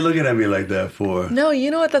what are you looking at me like that for? No,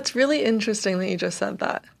 you know what? That's really interesting that you just said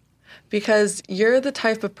that. Because you're the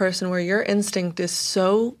type of person where your instinct is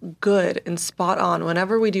so good and spot on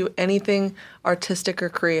whenever we do anything artistic or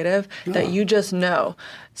creative that you just know.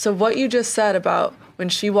 So what you just said about when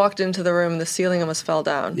she walked into the room, the ceiling almost fell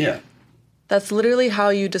down. Yeah. That's literally how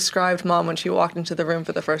you described Mom when she walked into the room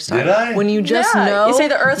for the first time. Did I? When you just know. You say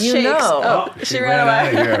the earth shakes. Know. Oh, she ran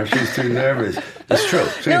away. Out of here. She's too nervous. It's true.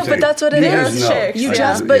 Same No, thing. but that's what it You is. just know. You I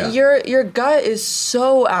just, do, but yeah. your gut is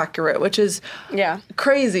so accurate, which is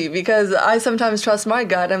crazy because I sometimes trust my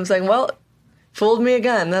gut. I'm saying, well, fooled me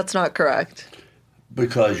again. That's not correct.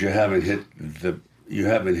 Because you haven't hit the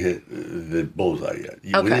bullseye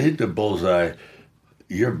yet. When you hit the bullseye,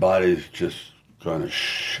 your body's just gonna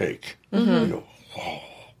shake. You go, whoa.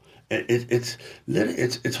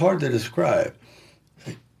 It's hard to describe.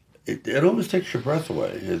 It almost takes your breath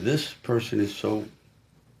away. This person is so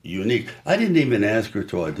unique. I didn't even ask her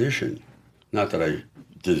to audition. Not that I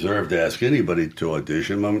deserve to ask anybody to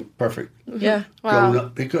audition. I'm perfect. Yeah. Wow.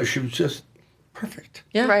 Because she was just perfect.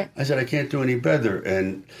 Yeah. Right. I said, I can't do any better.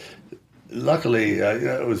 And luckily,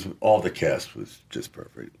 it was all the cast was just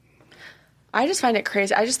perfect. I just find it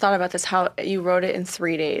crazy. I just thought about this, how you wrote it in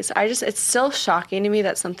 3 days. It's still shocking to me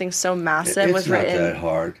that something so massive was written. It's not that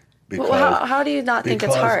hard. Because, well, how do you not think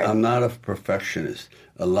it's hard? Because I'm not a perfectionist.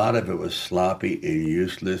 A lot of it was sloppy and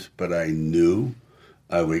useless, but I knew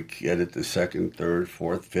I would get it the second, third,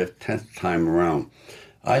 fourth, fifth, 10th time around.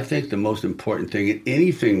 I think the most important thing in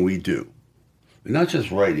anything we do, not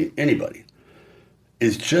just writing, anybody,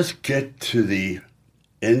 is just get to the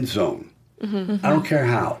end zone. I don't care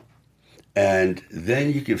how. And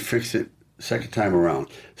then you can fix it second time around.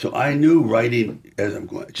 So I knew writing as I'm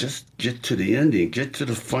going, just get to the ending, get to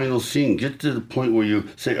the final scene, get to the point where you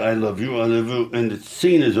say, I love you, and the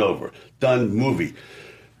scene is over. Done, movie.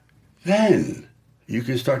 Then you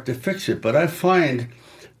can start to fix it. But I find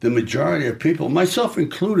the majority of people, myself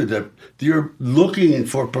included, that you're looking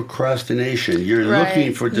for procrastination. You're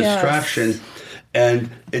looking for distraction. Yes. And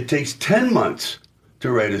it takes 10 months to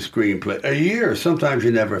write a screenplay. A year, sometimes you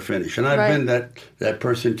never finish. And I've been that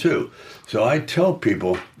person too. So I tell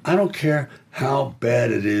people, I don't care how bad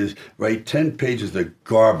it is, write 10 pages of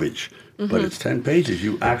garbage, but it's 10 pages.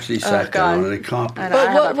 You actually sat down and accomplished.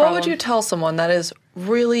 But what would you tell someone that is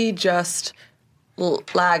really just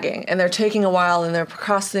lagging and they're taking a while and they're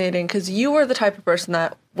procrastinating? Because you were the type of person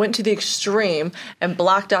that went to the extreme and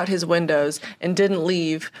blacked out his windows and didn't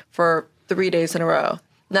leave for 3 days in a row.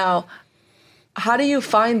 Now, how do you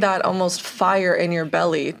find that almost fire in your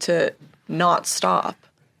belly to not stop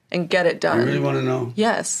and get it done? You really want to know?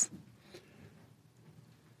 Yes.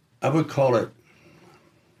 I would call it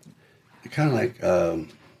kind of like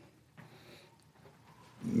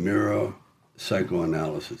mirror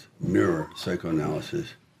psychoanalysis. I'm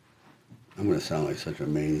going to sound like such a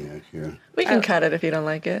maniac here. We can cut it if you don't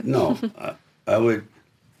like it. No, I would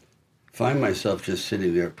find myself just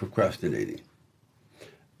sitting there procrastinating.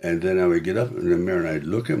 And then I would get up in the mirror and I'd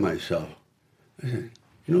look at myself. I said,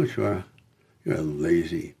 you know what you are? You're a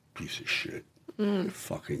lazy piece of shit. You're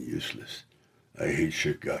fucking useless. I hate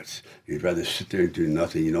your guts. You'd rather sit there and do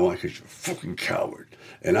nothing. You know why? Because you're a fucking coward.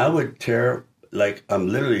 And I would tear, like I'm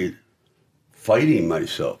literally fighting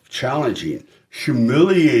myself, challenging,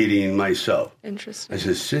 humiliating myself. Interesting. I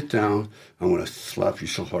said, sit down. I'm going to slap you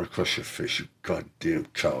so hard across your face, you goddamn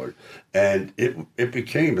coward. And it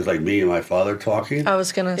became, it's like me and my father talking. I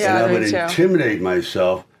was going to say and that. I would intimidate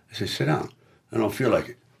myself. I said, sit down. I don't feel like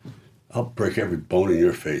it. I'll break every bone in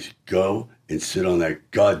your face. Go and sit on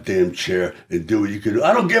that goddamn chair and do what you can do.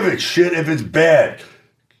 I don't give a shit if it's bad.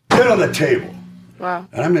 Get on the table. Wow.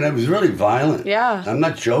 And I mean, it was really violent. Yeah. I'm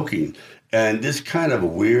not joking. And this kind of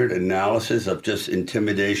weird analysis of just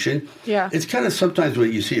intimidation, it's kind of sometimes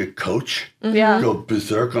when you see a coach go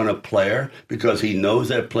berserk on a player because he knows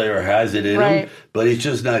that player has it in him, but he's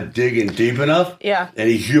just not digging deep enough. Yeah. And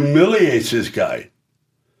he humiliates this guy.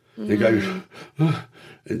 The guy goes,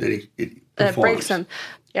 and then it breaks him.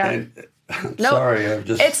 Yeah. And Sorry, I'm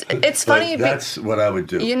just. It's funny. That's what I would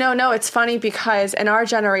do. No, it's funny because in our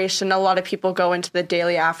generation, a lot of people go into the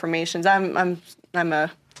daily affirmations. I'm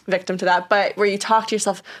a victim to that, but where you talk to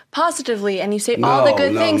yourself positively and you say all the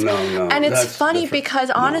good things. No. And it's That's funny different. because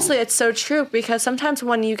honestly, it's so true. Because sometimes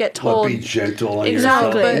when you get told, be gentle on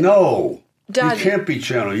Exactly. yourself. No, Dad, you can't be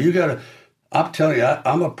gentle. You gotta. I'm telling you,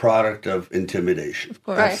 I'm a product of intimidation. Of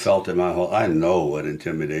course. I Right. felt it my whole. I know what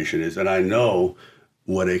intimidation is, and I know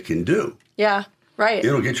what it can do. yeah, right.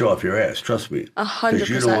 It'll get you off your ass. Trust me. 100%. Because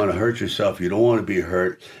you don't want to hurt yourself. You don't want to be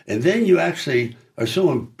hurt, and then you actually are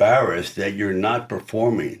so embarrassed that you're not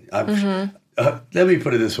performing. Let me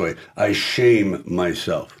put it this way: I shame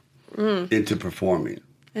myself into performing.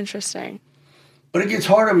 Interesting. But it gets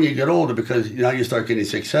harder when you get older because now you start getting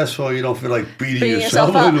successful. You don't feel like beating Beating yourself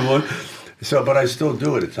yourself up. anymore. So, but I still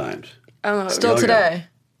do it at times. still Oh, today.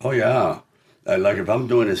 Yeah. Oh yeah, like if I'm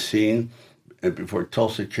doing a scene and before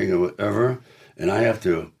Tulsa King or whatever, and I have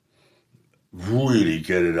to really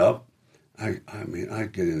get it up. I mean, I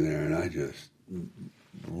get in there and I just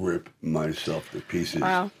rip myself to pieces.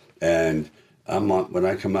 Wow. And when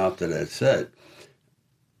I come out to that set,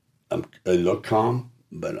 I look calm,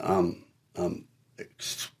 but I'm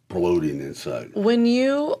exploding inside. When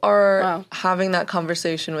you are Wow. having that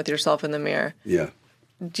conversation with yourself in the mirror, Yeah.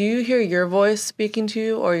 do you hear your voice speaking to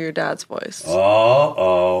you or your dad's voice?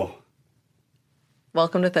 Oh.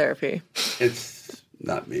 Welcome to therapy. It's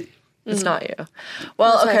not me. It's not you.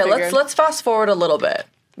 Well, That's what I okay, figured. let's fast forward a little bit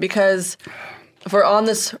because if we're on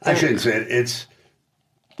this, I shouldn't say it. It's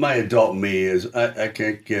my adult me is I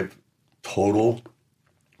can't give total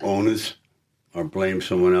onus or blame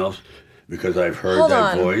someone else because I've heard Hold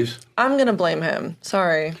that on. voice. I'm gonna blame him.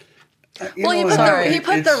 Sorry. Well, know he what?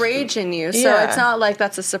 put the It's- rage in you, so Yeah. it's not like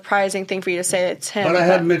that's a surprising thing for you to say it's him. But I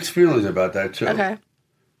had mixed feelings about that too. okay.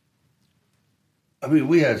 I mean,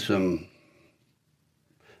 we had some.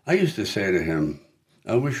 I used to say to him,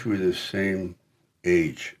 I wish we were the same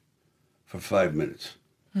age for 5 minutes.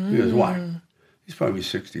 He goes, why? He's probably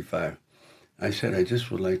 65. I said, I just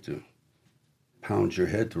would like to pound your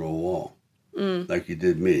head through a wall like you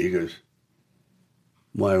did me. He goes,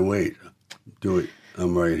 why wait? Do it.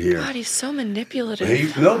 I'm right here. God, he's so manipulative.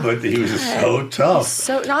 But he was so tough.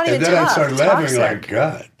 So not and even then I tough, started laughing toxic. like,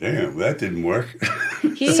 God damn, that didn't work.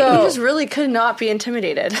 He So- just really could not be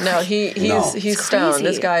intimidated. No, he's No. he's It's stoned. crazy.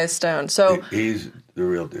 This guy is stoned. So He's the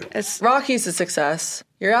real deal. It's Rocky's a success.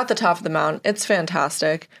 You're at the top of the mountain. It's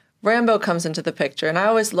fantastic. Rambo comes into the picture, and I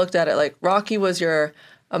always looked at it like Rocky was your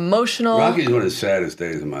emotional. Rocky's one of the saddest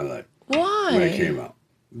days of my life. Why? When it came out.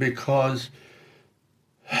 Because,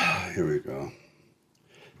 here we go.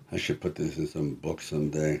 I should put this in some book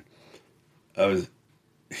someday. I was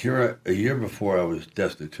here a year before I was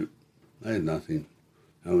destitute. I had nothing.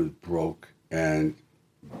 I was broke. And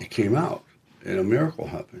it came out. And a miracle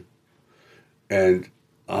happened. And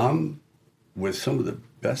I'm with some of the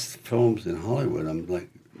best films in Hollywood. I'm like,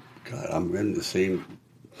 God, I'm in the same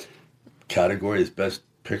category as Best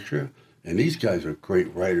Picture. And these guys are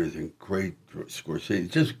great writers and great Scorsese,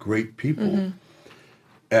 just great people. Mm-hmm.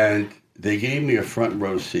 And they gave me a front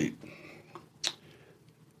row seat.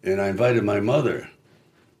 And I invited my mother.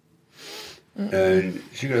 And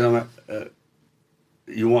she goes,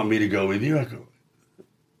 you want me to go with you? I go,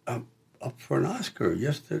 I'm up for an Oscar.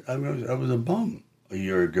 Yesterday, I was a bum a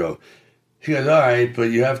year ago. She goes, all right, but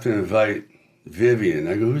you have to invite Vivian.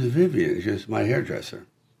 I go, who's Vivian? She goes, my hairdresser.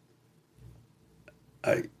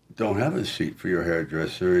 I don't have a seat for your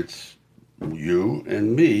hairdresser. It's you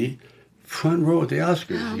and me, front row at the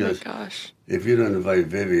Oscars. oh She my goes, gosh. if you don't invite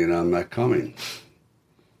Vivian, I'm not coming.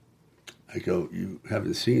 I go, you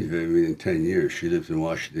haven't seen Vivian in 10 years. She lives in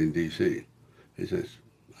Washington, D.C. He says,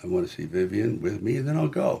 I want to see Vivian with me, and then I'll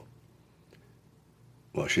go.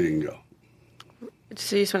 Well, she didn't go.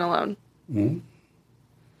 So you just went alone. Hmm?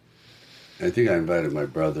 I think I invited my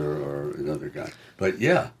brother or another guy. But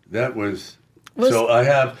yeah, that was so I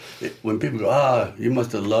have, when people go, you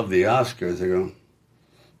must have loved the Oscars, I go,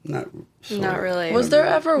 not really. Was there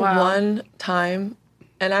ever Wow. one time,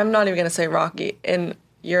 and I'm not even going to say Rocky, in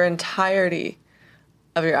your entirety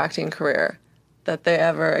of your acting career, that they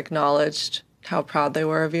ever acknowledged how proud they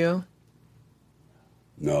were of you?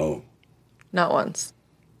 No. Not once.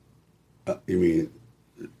 You mean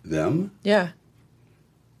them? Yeah.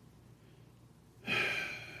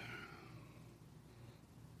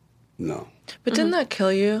 No. But didn't that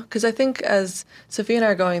kill you? Because I think as Sophia and I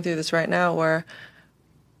are going through this right now where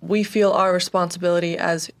we feel our responsibility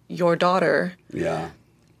as your daughter Yeah.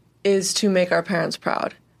 is to make our parents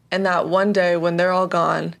proud. And that one day when they're all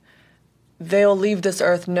gone, they'll leave this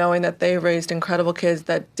earth knowing that they raised incredible kids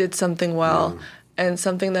that did something well and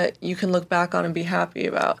something that you can look back on and be happy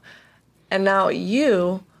about. And now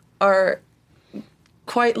you are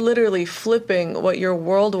quite literally flipping what your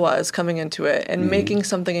world was coming into it and making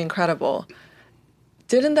something incredible.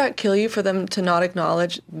 Didn't that kill you for them to not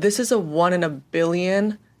acknowledge this is a 1 in a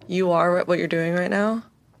billion you are at what you're doing right now?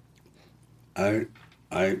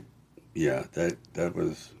 Yeah, that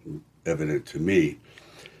was evident to me.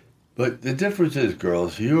 But the difference is,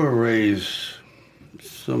 girls, you were raised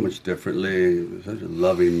so much differently, such a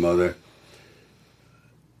loving mother.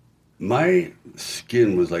 My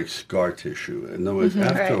skin was like scar tissue. In other words,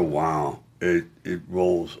 after a while, it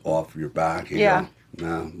rolls off your back. You go,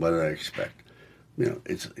 nah, what did I expect? I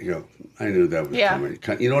knew that was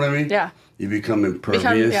coming. You know what I mean? Yeah. You become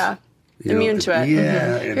impervious. Immune to it.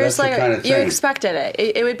 Yeah, and that's the kind of thing. You expected it.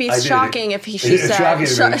 It would be shocking if she said she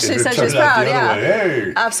said she's proud. Yeah,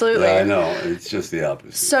 hey. Absolutely. Yeah, I know. It's just the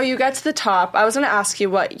opposite. So you get to the top. I was going to ask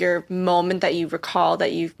you what your moment that you recall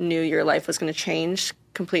that you knew your life was going to change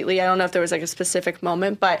completely. I don't know if there was like a specific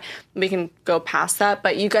moment, but we can go past that.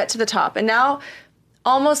 But you get to the top, and now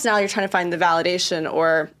you're trying to find the validation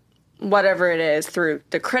or whatever it is through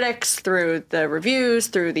the critics, through the reviews,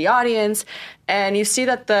 through the audience, and you see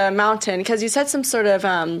that the mountain, because you said some sort of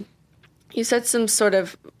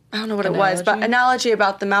I don't know what Analogy? It was, but analogy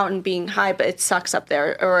about the mountain being high, but it sucks up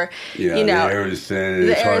there, or the air is thin.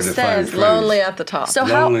 The it's air hard is to thin. find friends. Lonely at the top. So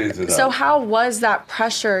how was that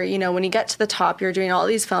pressure? When you get to the top, you're doing all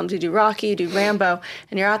these films. You do Rocky, you do Rambo,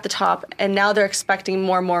 and you're at the top. And now they're expecting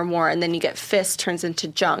more, and then you get Fist turns into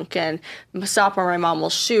junk, and Stop or My Mom Will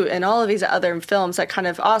Shoot, and all of these other films that kind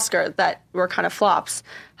of Oscar that were kind of flops.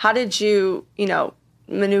 How did you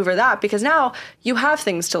maneuver that? Because now you have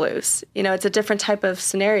things to lose. It's a different type of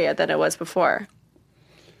scenario than it was before.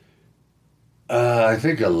 I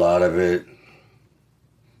think a lot of it,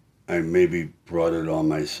 I maybe brought it on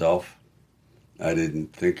myself. I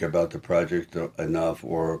didn't think about the project enough,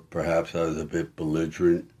 or perhaps I was a bit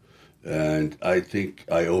belligerent. And I think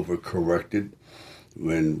I overcorrected.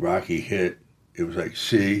 When Rocky hit, it was like,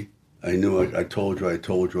 see, I knew it. I told you, I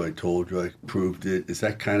proved it. It's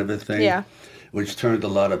that kind of a thing. Yeah. Which turned a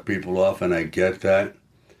lot of people off, and I get that.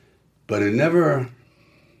 But it never,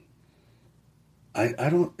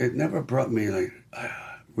 it never brought me like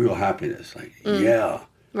real happiness. Like, yeah.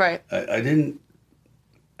 Right. I didn't,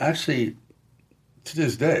 actually, to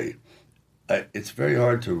this day, it's very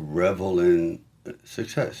hard to revel in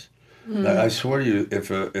success. Like, I swear to you,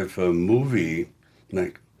 if a movie,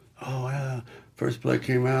 like, oh yeah, First Blood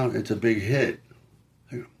came out, it's a big hit,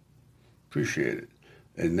 I appreciate it,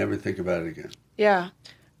 and never think about it again. Yeah.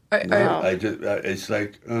 It's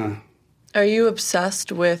like. Are you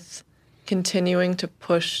obsessed with continuing to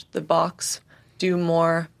push the box, do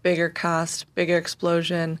more, bigger cast, bigger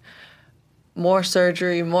explosion, more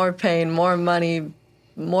surgery, more pain, more money,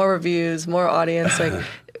 more reviews, more audience? Like,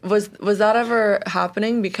 was that ever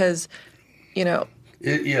happening? Because, It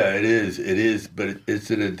is, but it's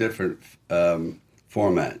in a different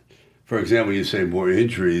format. For example, you say more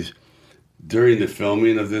injuries. During the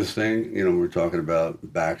filming of this thing, we're talking about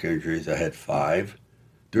back injuries. I had 5.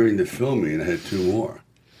 During the filming, I had 2 more.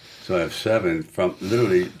 So I have 7 from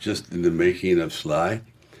literally just in the making of SLY.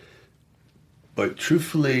 But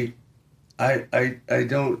truthfully, I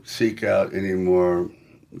don't seek out any more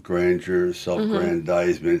grandeur,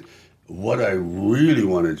 self-aggrandizement. What I really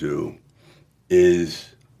want to do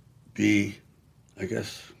is be, I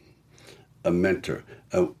guess, a mentor.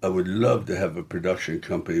 I would love to have a production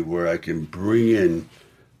company where I can bring in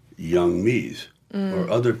young me's or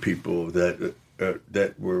other people that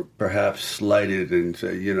were perhaps slighted and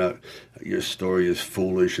say, your story is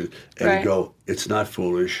foolish, and go, it's not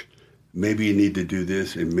foolish. Maybe you need to do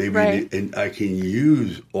this, and maybe and I can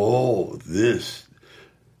use all this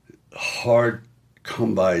hard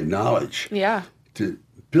come by knowledge to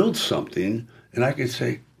build something, and I can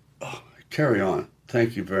say, oh, carry on.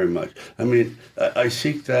 Thank you very much. I mean, I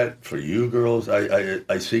seek that for you girls.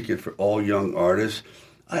 I seek it for all young artists.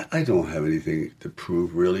 I don't have anything to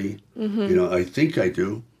prove, really. I think I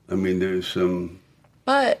do. I mean, there's some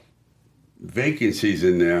vacancies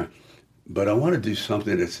in there, but I want to do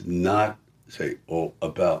something that's not, say,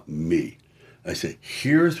 about me. I say,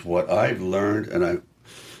 here's what I've learned, and I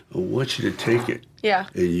want you to take it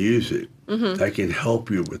and use it. I can help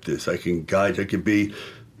you with this. I can guide. I can be,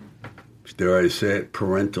 dare I say it,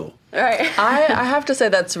 parental. Right. I have to say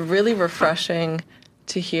that's really refreshing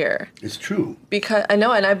to hear. It's true. Because I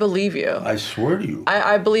know, and I believe you. I swear to you.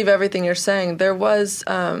 I believe everything you're saying. There was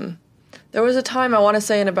a time, I want to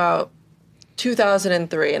say in about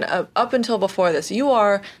 2003, and up until before this, you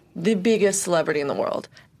are the biggest celebrity in the world.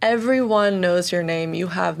 Everyone knows your name. You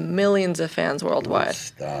have millions of fans worldwide.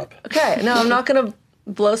 Stop. Okay, no, I'm not going to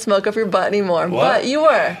blow smoke up your butt anymore, What? but you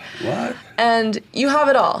were. What? And you have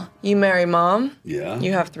it all. You marry mom. Yeah.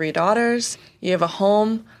 You have 3 daughters. You have a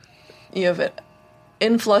home. You have an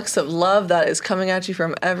influx of love that is coming at you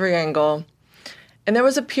from every angle. And there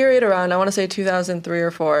was a period around, I want to say 2003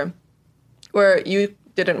 or 4, where you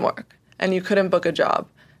didn't work and you couldn't book a job.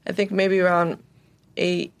 I think maybe around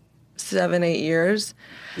 7, 8 years.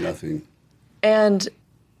 Nothing. And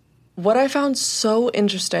what I found so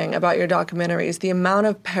interesting about your documentary is the amount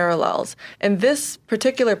of parallels. And this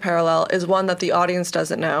particular parallel is one that the audience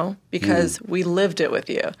doesn't know because we lived it with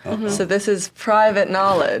you. So this is private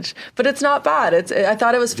knowledge. But it's not bad. I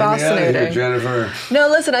thought it was fascinating. Get me out of here, Jennifer. No,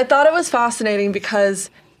 listen, I thought it was fascinating because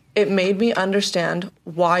it made me understand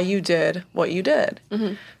why you did what you did.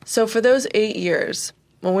 So for those 8 years,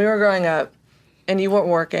 when we were growing up and you weren't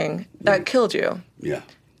working, that killed you. Yeah.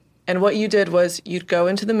 And what you did was you'd go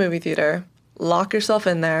into the movie theater, lock yourself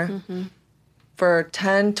in there for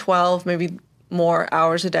 10, 12, maybe more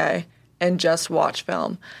hours a day, and just watch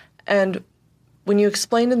film. And when you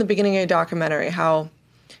explained in the beginning of your documentary how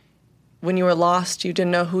when you were lost, you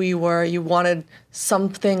didn't know who you were, you wanted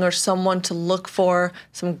something or someone to look for,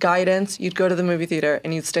 some guidance, you'd go to the movie theater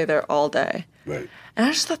and you'd stay there all day. Right. And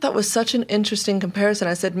I just thought that was such an interesting comparison.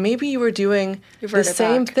 I said, maybe you were doing the reverted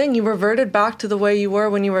same back. thing. You reverted back to the way you were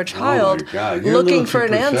when you were a child, Oh my God. You're looking a for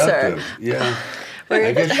little an too answer. perceptive. Yeah.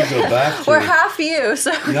 I guess you go back to... We're half you,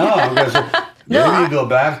 so No, I'm gonna say, maybe you go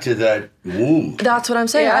back to that womb. That's what I'm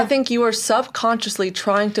saying. Yeah. I think you were subconsciously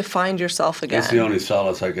trying to find yourself again. That's the only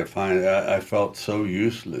solace I could find. I felt so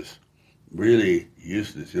useless. Really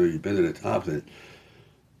useless. You know, you've been to the top and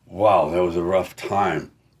wow, that was a rough time.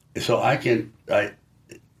 So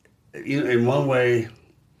in one way,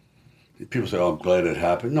 people say, oh, I'm glad it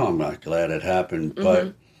happened. No, I'm not glad it happened,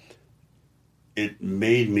 but it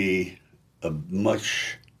made me a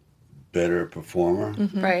much better performer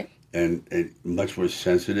right. and much more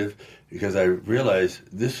sensitive because I realized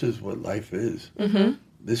this is what life is.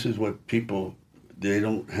 This is what people, they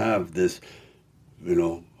don't have this,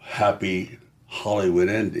 happy Hollywood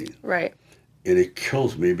ending. Right. And it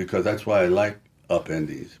kills me because that's why I like up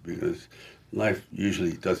endings, because life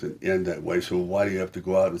usually doesn't end that way. So why do you have to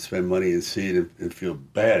go out and spend money and see it and feel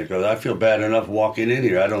bad? Because I feel bad enough walking in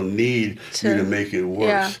here. I don't need you to make it worse.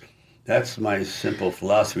 Yeah. That's my simple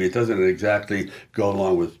philosophy. It doesn't exactly go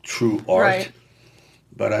along with true art, Right.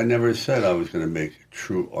 but I never said I was going to make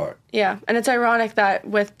true art. Yeah, and it's ironic that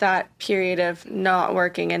with that period of not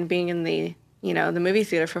working and being in the movie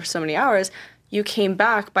theater for so many hours, you came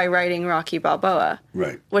back by writing Rocky Balboa.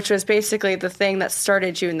 Right. Which was basically the thing that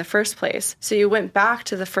started you in the first place. So you went back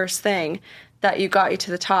to the first thing that you got you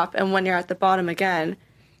to the top, and when you're at the bottom again,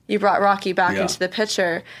 you brought Rocky back into the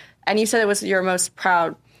picture, and you said it was your most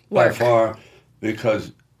proud work. By far,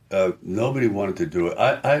 because nobody wanted to do it.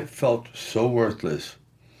 I felt so worthless,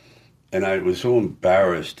 and I was so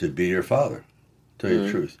embarrassed to be your father, to tell you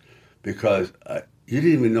the truth, because you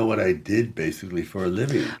didn't even know what I did, basically, for a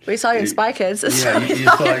living. We saw you in Spy Kids. Yeah, you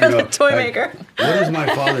saw, the toy maker. What does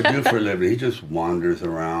my father do for a living? He just wanders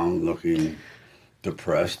around looking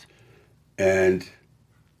depressed. And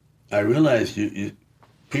I realized you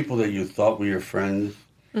people that you thought were your friends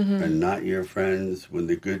are not your friends. When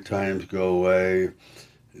the good times go away,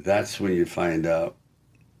 that's when you find out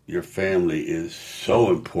your family is so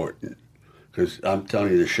important. Because I'm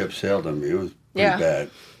telling you, the ship sailed on me. It was pretty bad.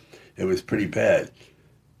 It was pretty bad.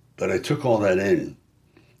 But I took all that in,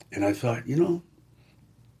 and I thought,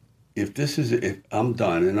 if I'm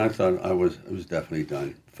done, and I thought I was definitely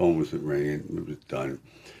done. Phone wasn't ringing. It was done.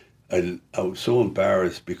 I was so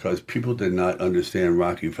embarrassed because people did not understand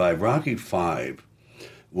Rocky V. Rocky V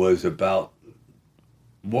was about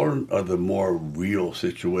one of the more real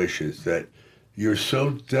situations that you're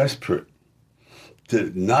so desperate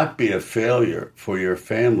to not be a failure for your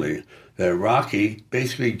family that Rocky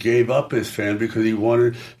basically gave up his family because he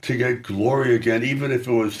wanted to get glory again, even if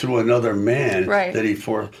it was through another man that he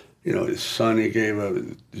his son, he gave up,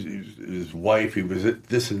 his wife, he was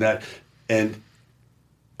this and that. And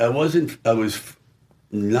I was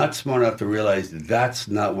not smart enough to realize that's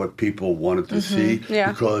not what people wanted to see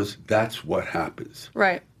because that's what happens.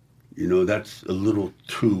 Right. That's a little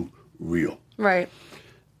too real. Right.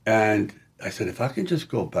 And I said, if I can just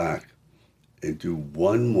go back and do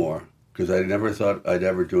one more, because I never thought I'd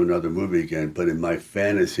ever do another movie again, but in my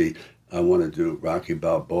fantasy, I want to do Rocky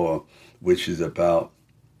Balboa, which is about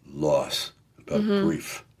loss, about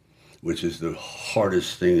grief, which is the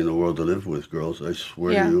hardest thing in the world to live with, girls. I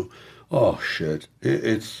swear to you. Oh, shit.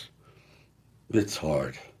 It's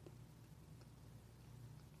hard.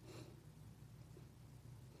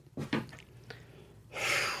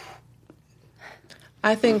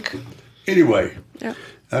 I think. Anyway, Yeah.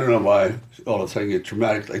 I don't know why all of a sudden you get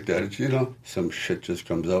traumatic like that. It's, some shit just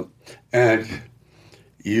comes up. And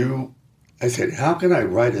I said, how can I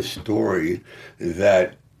write a story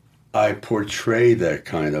that I portray that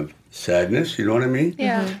kind of sadness? You know what I mean?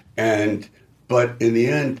 Yeah. But in the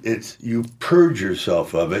end, it's you purge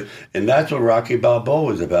yourself of it. And that's what Rocky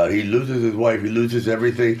Balboa is about. He loses his wife. He loses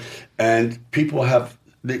everything. And people have,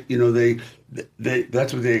 they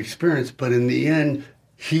that's what they experience. But in the end,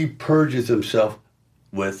 he purges himself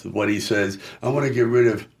with what he says. I want to get rid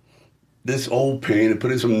of this old pain and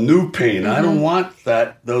put in some new pain. I don't want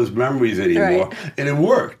those memories anymore. Right. And it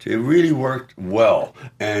worked. It really worked well.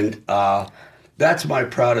 And that's my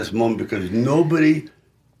proudest moment because nobody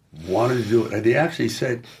wanted to do it. And they actually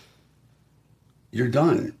said, you're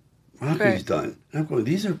done. Rocky's done. And I'm going,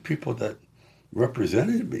 these are people that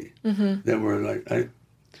represented me. That were like, I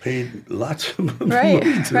paid lots of money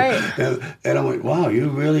to. Right. And I went, wow, you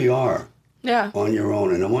really are Yeah. on your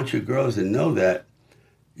own. And I want you girls to know that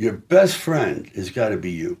your best friend has got to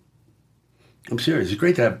be you. I'm serious. It's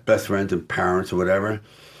great to have best friends and parents or whatever.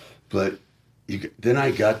 But then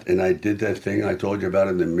I did that thing I told you about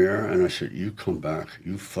in the mirror. And I said, you come back.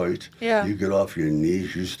 You fight. Yeah. You get off your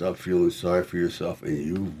knees. You stop feeling sorry for yourself. And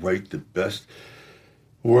you write the best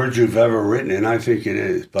words you've ever written. And I think it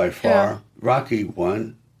is by far. Yeah. Rocky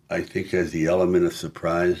 1, I think, has the element of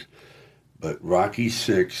surprise. But Rocky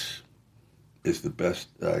 6 is the best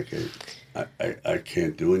I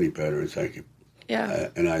can't do any better. It's like,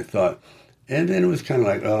 and I thought, and then it was kind of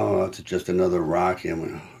like, oh, it's just another Rocky. I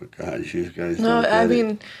went, oh God, you guys. No, don't I get mean,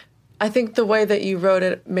 it. I think the way that you wrote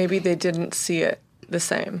it, maybe they didn't see it the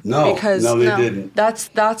same. No, because they didn't.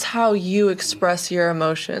 That's how you express your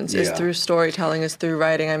emotions is through storytelling, is through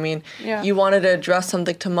writing. I mean, you wanted to address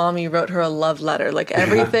something to mom, you wrote her a love letter. Like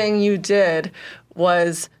everything you did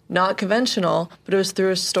was not conventional, but it was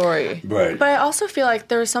through a story. Right. But I also feel like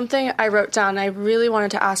there was something I wrote down. I really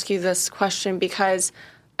wanted to ask you this question because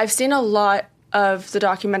I've seen a lot of the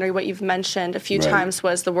documentary. What you've mentioned a few times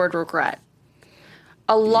was the word regret.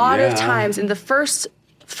 A lot of times in the first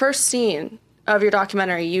scene of your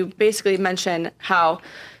documentary, you basically mention how,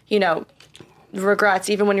 regrets,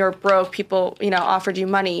 even when you were broke, people, offered you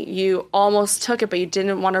money. You almost took it, but you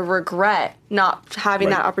didn't want to regret not having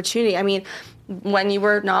that opportunity. I mean, when you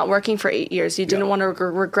were not working for 8 years, you didn't want to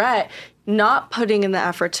regret not putting in the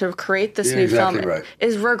effort to create this new film. Right.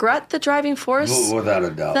 Is regret the driving force? Without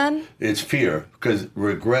a doubt. Then? It's fear, because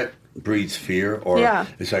regret breeds fear, or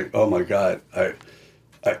it's like, oh my God,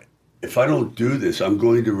 if I don't do this, I'm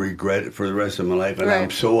going to regret it for the rest of my life. And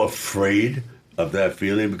I'm so afraid of that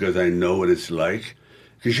feeling because I know what it's like.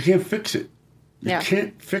 Because you can't fix it. You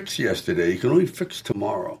can't fix yesterday. You can only fix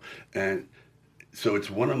tomorrow. And so it's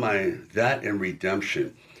one of that and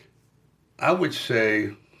redemption. I would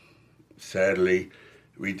say, sadly,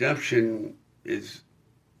 redemption it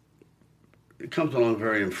comes along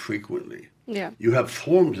very infrequently. Yeah. You have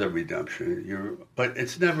forms of redemption, but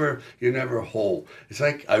you're never whole. It's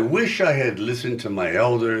like, I wish I had listened to my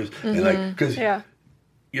elders, and because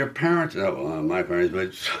your parents, not my parents,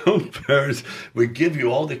 but some parents would give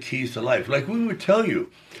you all the keys to life. Like we would tell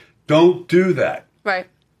you, don't do that. Right.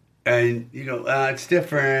 And, it's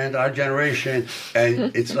different, our generation.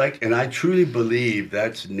 And it's like, and I truly believe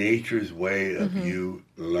that's nature's way of you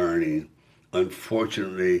learning.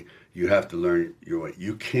 Unfortunately, you have to learn your way.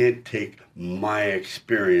 You can't take my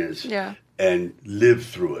experience and live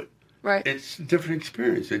through it. Right. It's a different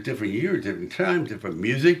experience, a different year, different time, different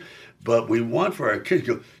music. But we want for our kids,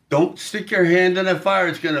 don't stick your hand in the fire,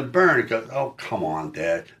 it's going to burn. It goes, oh, come on,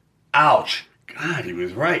 Dad. Ouch. God, he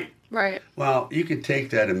was right. Right. Well, you can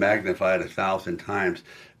take that and magnify it 1,000 times,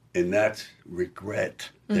 and that's regret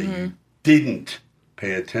that you didn't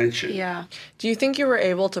pay attention. Yeah. Do you think you were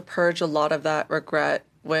able to purge a lot of that regret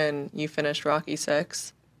when you finished Rocky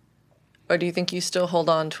 6? Or do you think you still hold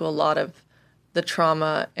on to a lot of the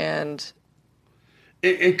trauma and...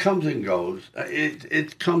 It comes and goes.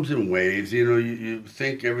 It comes in waves. You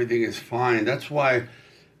think everything is fine. That's why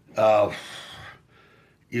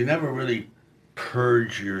you never really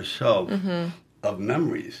purge yourself of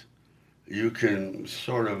memories. You can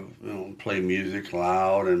sort of play music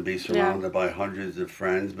loud and be surrounded by hundreds of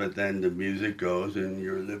friends, but then the music goes and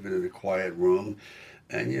you're living in a quiet room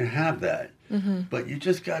and you have that. But you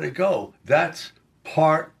just got to go. That's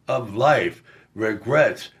part of life.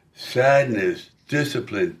 Regrets, sadness,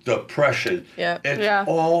 discipline, depression. It's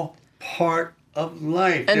all part of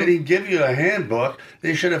life. They didn't give you a handbook.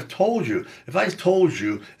 They should have told you. If I told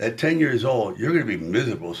you at 10 years old, you're going to be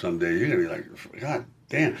miserable someday, you're going to be like, God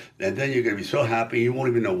damn. And then you're going to be so happy you won't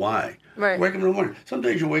even know why. Right. Wake up in the morning. Some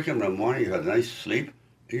days you wake up in the morning, you have a nice sleep,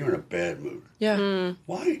 and you're in a bad mood. Yeah.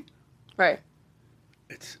 Why? Right.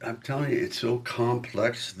 I'm telling you, it's so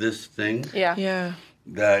complex, this thing, Yeah. Yeah.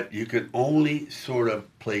 that you can only sort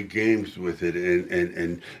of play games with it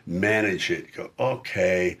and manage it. Go,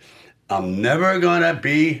 okay, I'm never going to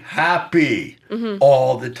be happy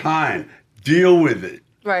all the time. Deal with it.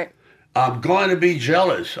 Right. I'm going to be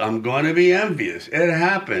jealous. I'm going to be envious. It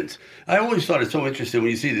happens. I always thought it's so interesting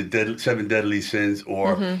when you see the 7 deadly sins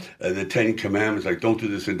or the 10 commandments, like don't do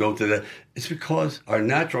this and don't do that. It's because our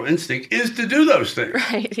natural instinct is to do those things.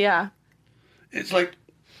 Right. Yeah. It's like,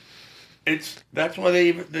 that's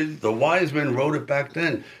why the wise men wrote it back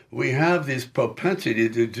then. We have this propensity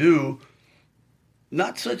to do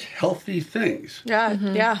not such healthy things. Yeah.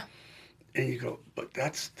 Yeah. And you go, but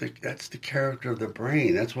that's the character of the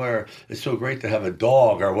brain. That's why it's so great to have a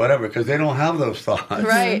dog or whatever, because they don't have those thoughts.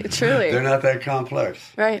 Right. Truly. They're not that complex.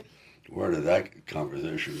 Right. Where did that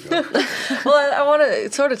conversation go? Well, I want to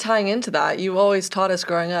sort of tying into that. You always taught us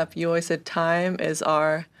growing up. You always said time is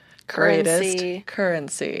our greatest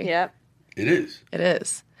currency. Yep. It is. It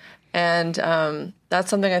is. And that's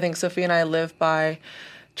something I think Sophie and I live by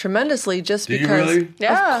tremendously just Do you because, really?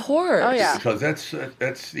 Yeah. of course. Oh, yeah. Because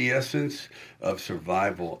that's the essence of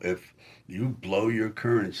survival. If you blow your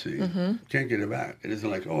currency, you can't get it back. It isn't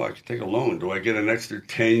like, oh, I can take a loan. Do I get an extra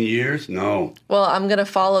 10 years? No. Well, I'm going to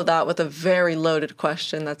follow that with a very loaded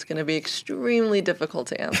question that's going to be extremely difficult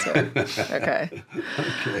to answer. Okay.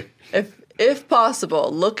 Okay. If possible,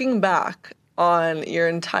 looking back on your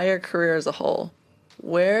entire career as a whole,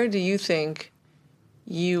 where do you think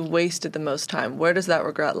you wasted the most time? Where does that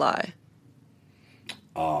regret lie?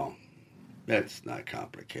 Oh, that's not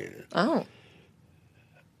complicated. Oh.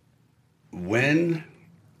 When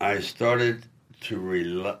I started to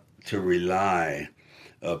rely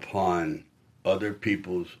upon other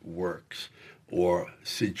people's works or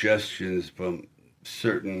suggestions from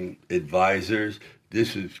certain advisors,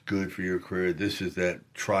 this is good for your career, this is that,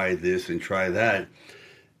 try this and try that,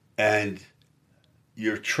 and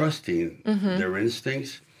you're trusting their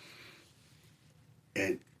instincts,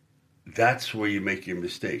 and that's where you make your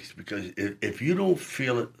mistakes. Because if you don't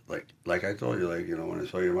feel it, like I told you, when I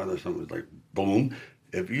saw your mother, something was like, boom.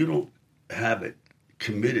 If you don't have it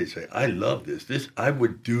committed, say, I love this, I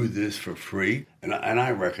would do this for free. And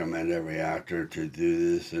I recommend every actor to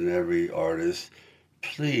do this, and every artist,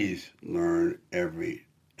 please learn every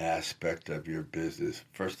aspect of your business.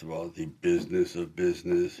 First of all, the business of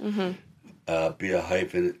business. Be a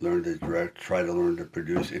hyphen, learn to direct, try to learn to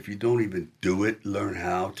produce. If you don't even do it, learn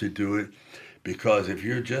how to do it. Because if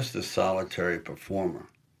you're just a solitary performer,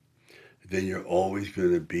 then you're always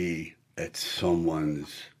going to be at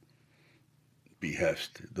someone's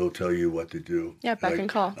behest. They'll tell you what to do. Yeah, beck and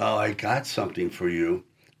call. Oh, I got something for you.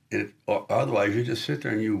 Or otherwise, you just sit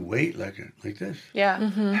there and you wait like this.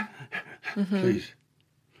 Yeah. Please.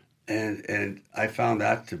 And I found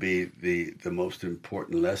that to be the most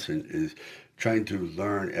important lesson, is trying to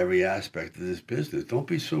learn every aspect of this business. Don't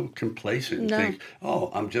be so complacent and think,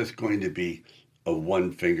 oh, I'm just going to be a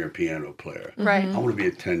 1-finger piano player. Right. I want to be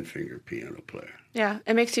a 10-finger piano player. Yeah,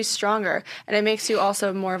 it makes you stronger, and it makes you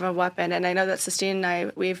also more of a weapon. And I know that Sistine and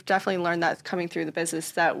I, we've definitely learned that coming through the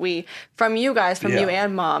business, that from you guys, from you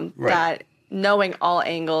and Mom, that knowing all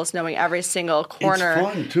angles, knowing every single corner. It's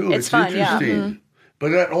fun, too. It's fun, interesting. Yeah. But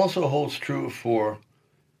that also holds true for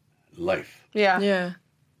life. Yeah. Yeah.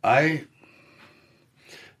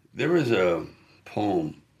 There is a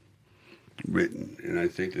poem written, and I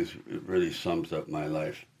think this really sums up my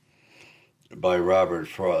life, by Robert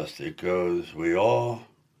Frost. It goes, we all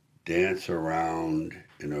dance around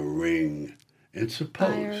in a ring and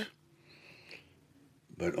suppose,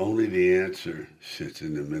 but only the answer sits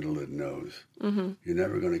in the middle of the nose. You're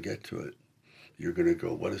never going to get to it. You're going to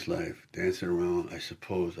go, what is life? Dancing around, I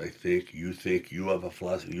suppose, I think, you have a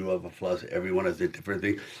philosophy, everyone has a different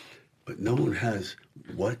thing. But no one has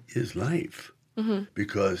what is life.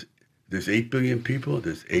 Because there's 8 billion people,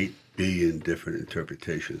 there's 8 billion different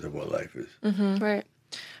interpretations of what life is. Right.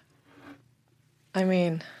 I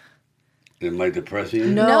mean... Am I depressing you?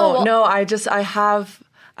 No, I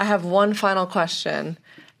have one final question.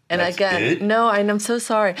 And That's again, it? no, and I'm so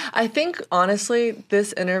sorry. I think, honestly,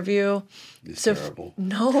 this interview... It's terrible.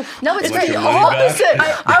 No, it's Want very your money opposite.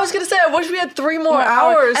 back? I was going to say, I wish we had 3 more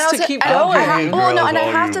hours to keep I'll going. give you Well, no, girls and I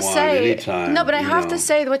all have you to want say, anytime, no, but I you have know. to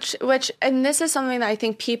say, which, and this is something that I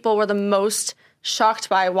think people were the most shocked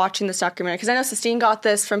by watching this documentary, because I know Sistine got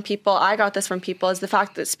this from people, I got this from people, is the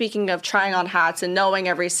fact that, speaking of trying on hats and knowing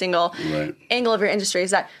every single angle of your industry,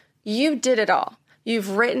 is that you did it all.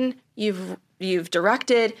 You've written, you've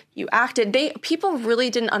directed, you acted. People really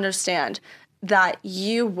didn't understand that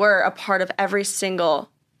you were a part of every single,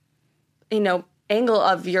 angle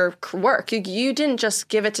of your work. You didn't just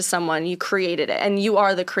give it to someone, you created it, and you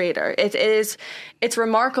are the creator. It's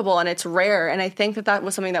remarkable and it's rare. And I think that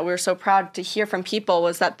was something that we were so proud to hear from people,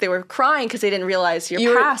 was that they were crying because they didn't realize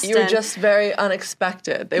your past. You were just very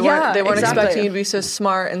unexpected. They weren't expecting you to be so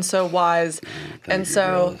smart and so wise. And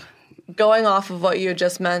so going off of what you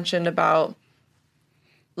just mentioned about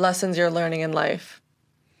lessons you're learning in life,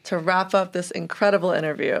 to wrap up this incredible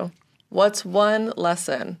interview, what's one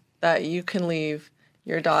lesson that you can leave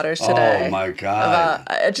your daughters today? Oh, my God.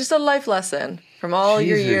 About, just a life lesson from all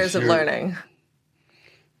your years of learning.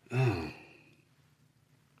 Oh.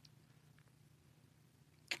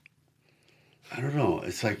 I don't know.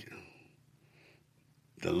 It's like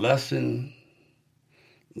the lesson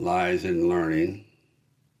lies in learning.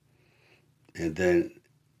 And then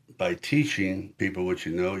by teaching people what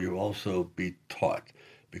you know, you'll also be taught,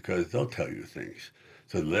 because they'll tell you things.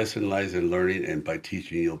 So the lesson lies in learning, and by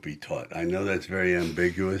teaching, you'll be taught. I know that's very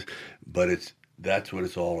ambiguous, but that's what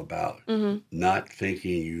it's all about. Mm-hmm. Not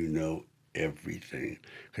thinking you know everything.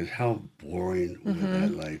 Because how boring would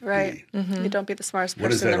that life be? Mm-hmm. You don't be the smartest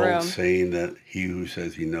What is person in that the room. old saying that he who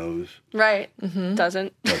says he knows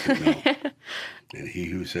doesn't know. And he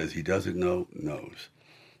who says he doesn't know, knows.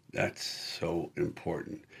 That's so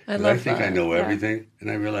important. I think I know everything,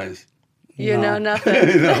 and I realize you know nothing.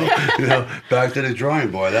 Back to the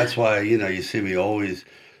drawing board. That's why, you see me always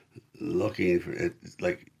looking for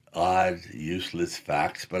like odd, useless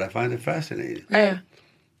facts, but I find it fascinating. Yeah.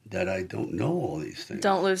 That I don't know all these things.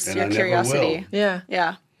 Don't lose and your I never curiosity. will. Yeah.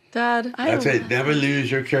 Yeah. Dad. That's it. Never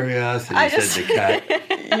lose your curiosity, said the cat.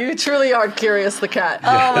 You truly are Curious the Cat.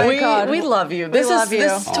 Oh my God. We love you. This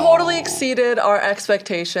totally exceeded our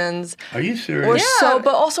expectations. Are you serious?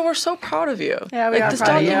 We're so proud of you. Yeah, we are this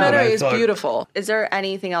proud of you. documentary is beautiful. Is there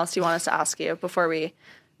anything else you want us to ask you before we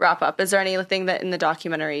wrap up? Is there anything that in the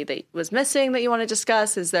documentary that was missing that you want to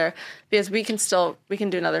discuss? Because we can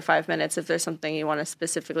do another 5 minutes if there's something you want to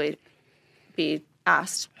specifically be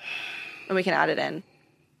asked, and we can add it in.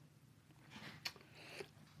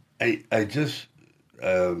 I just,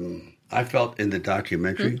 I felt in the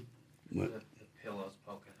documentary. The pillow's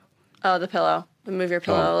poking up. Oh, the pillow. Move your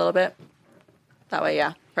pillow a little bit. That way,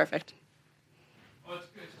 yeah. Perfect. Oh, it's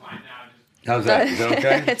good. It's fine now. How's that? Is that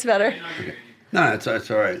okay? It's better. No, it's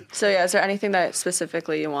all right. So, yeah, is there anything that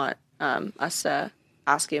specifically you want us to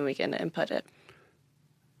ask you and we can input it?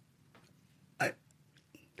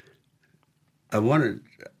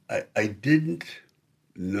 I didn't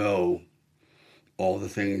know all the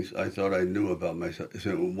things I thought I knew about myself.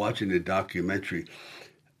 So watching the documentary,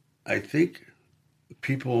 I think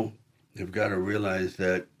people have got to realize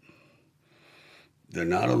that they're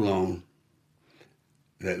not alone,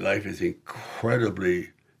 that life is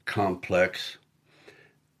incredibly complex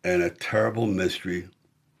and a terrible mystery.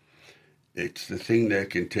 It's the thing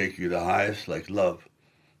that can take you the highest, like love.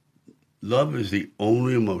 Love is the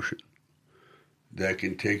only emotion that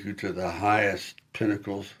can take you to the highest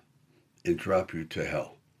pinnacles and drop you to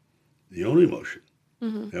hell. The only emotion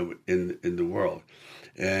in the world.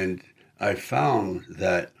 And I found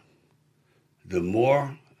that the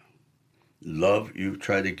more love you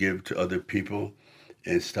try to give to other people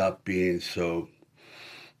and stop being so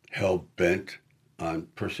hell-bent on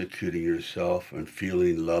persecuting yourself and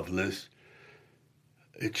feeling loveless,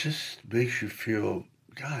 it just makes you feel,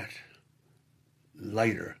 God,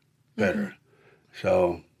 lighter, better.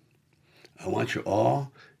 So I want you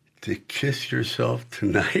all to kiss yourself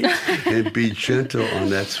tonight and be gentle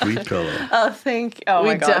on that sweet pillow. Oh, my gosh.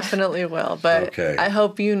 We definitely will. But Okay. I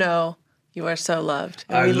hope you know you are so loved.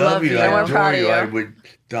 And I we love you. and I we're proud adore of you. you. I would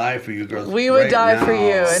die for you girls. We would right die now. for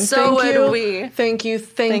you. And So thank would you. we. Thank you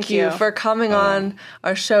you. for coming on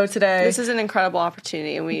our show today. This is an incredible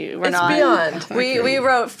opportunity, and we're It's not beyond. We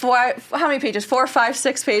wrote how many pages? 4, 5,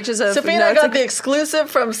 6 pages of Sophie and I notes. got the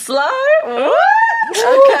exclusive from SLY. What?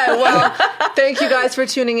 Okay, well, thank you guys for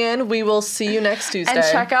tuning in. We will see you next Tuesday. And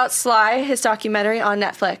check out SLY, his documentary on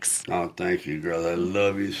Netflix. Oh, thank you, girl. I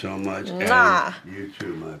love you so much. Mwah. And you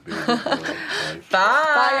too, my baby. Bye. Bye.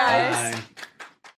 Bye, guys. Bye.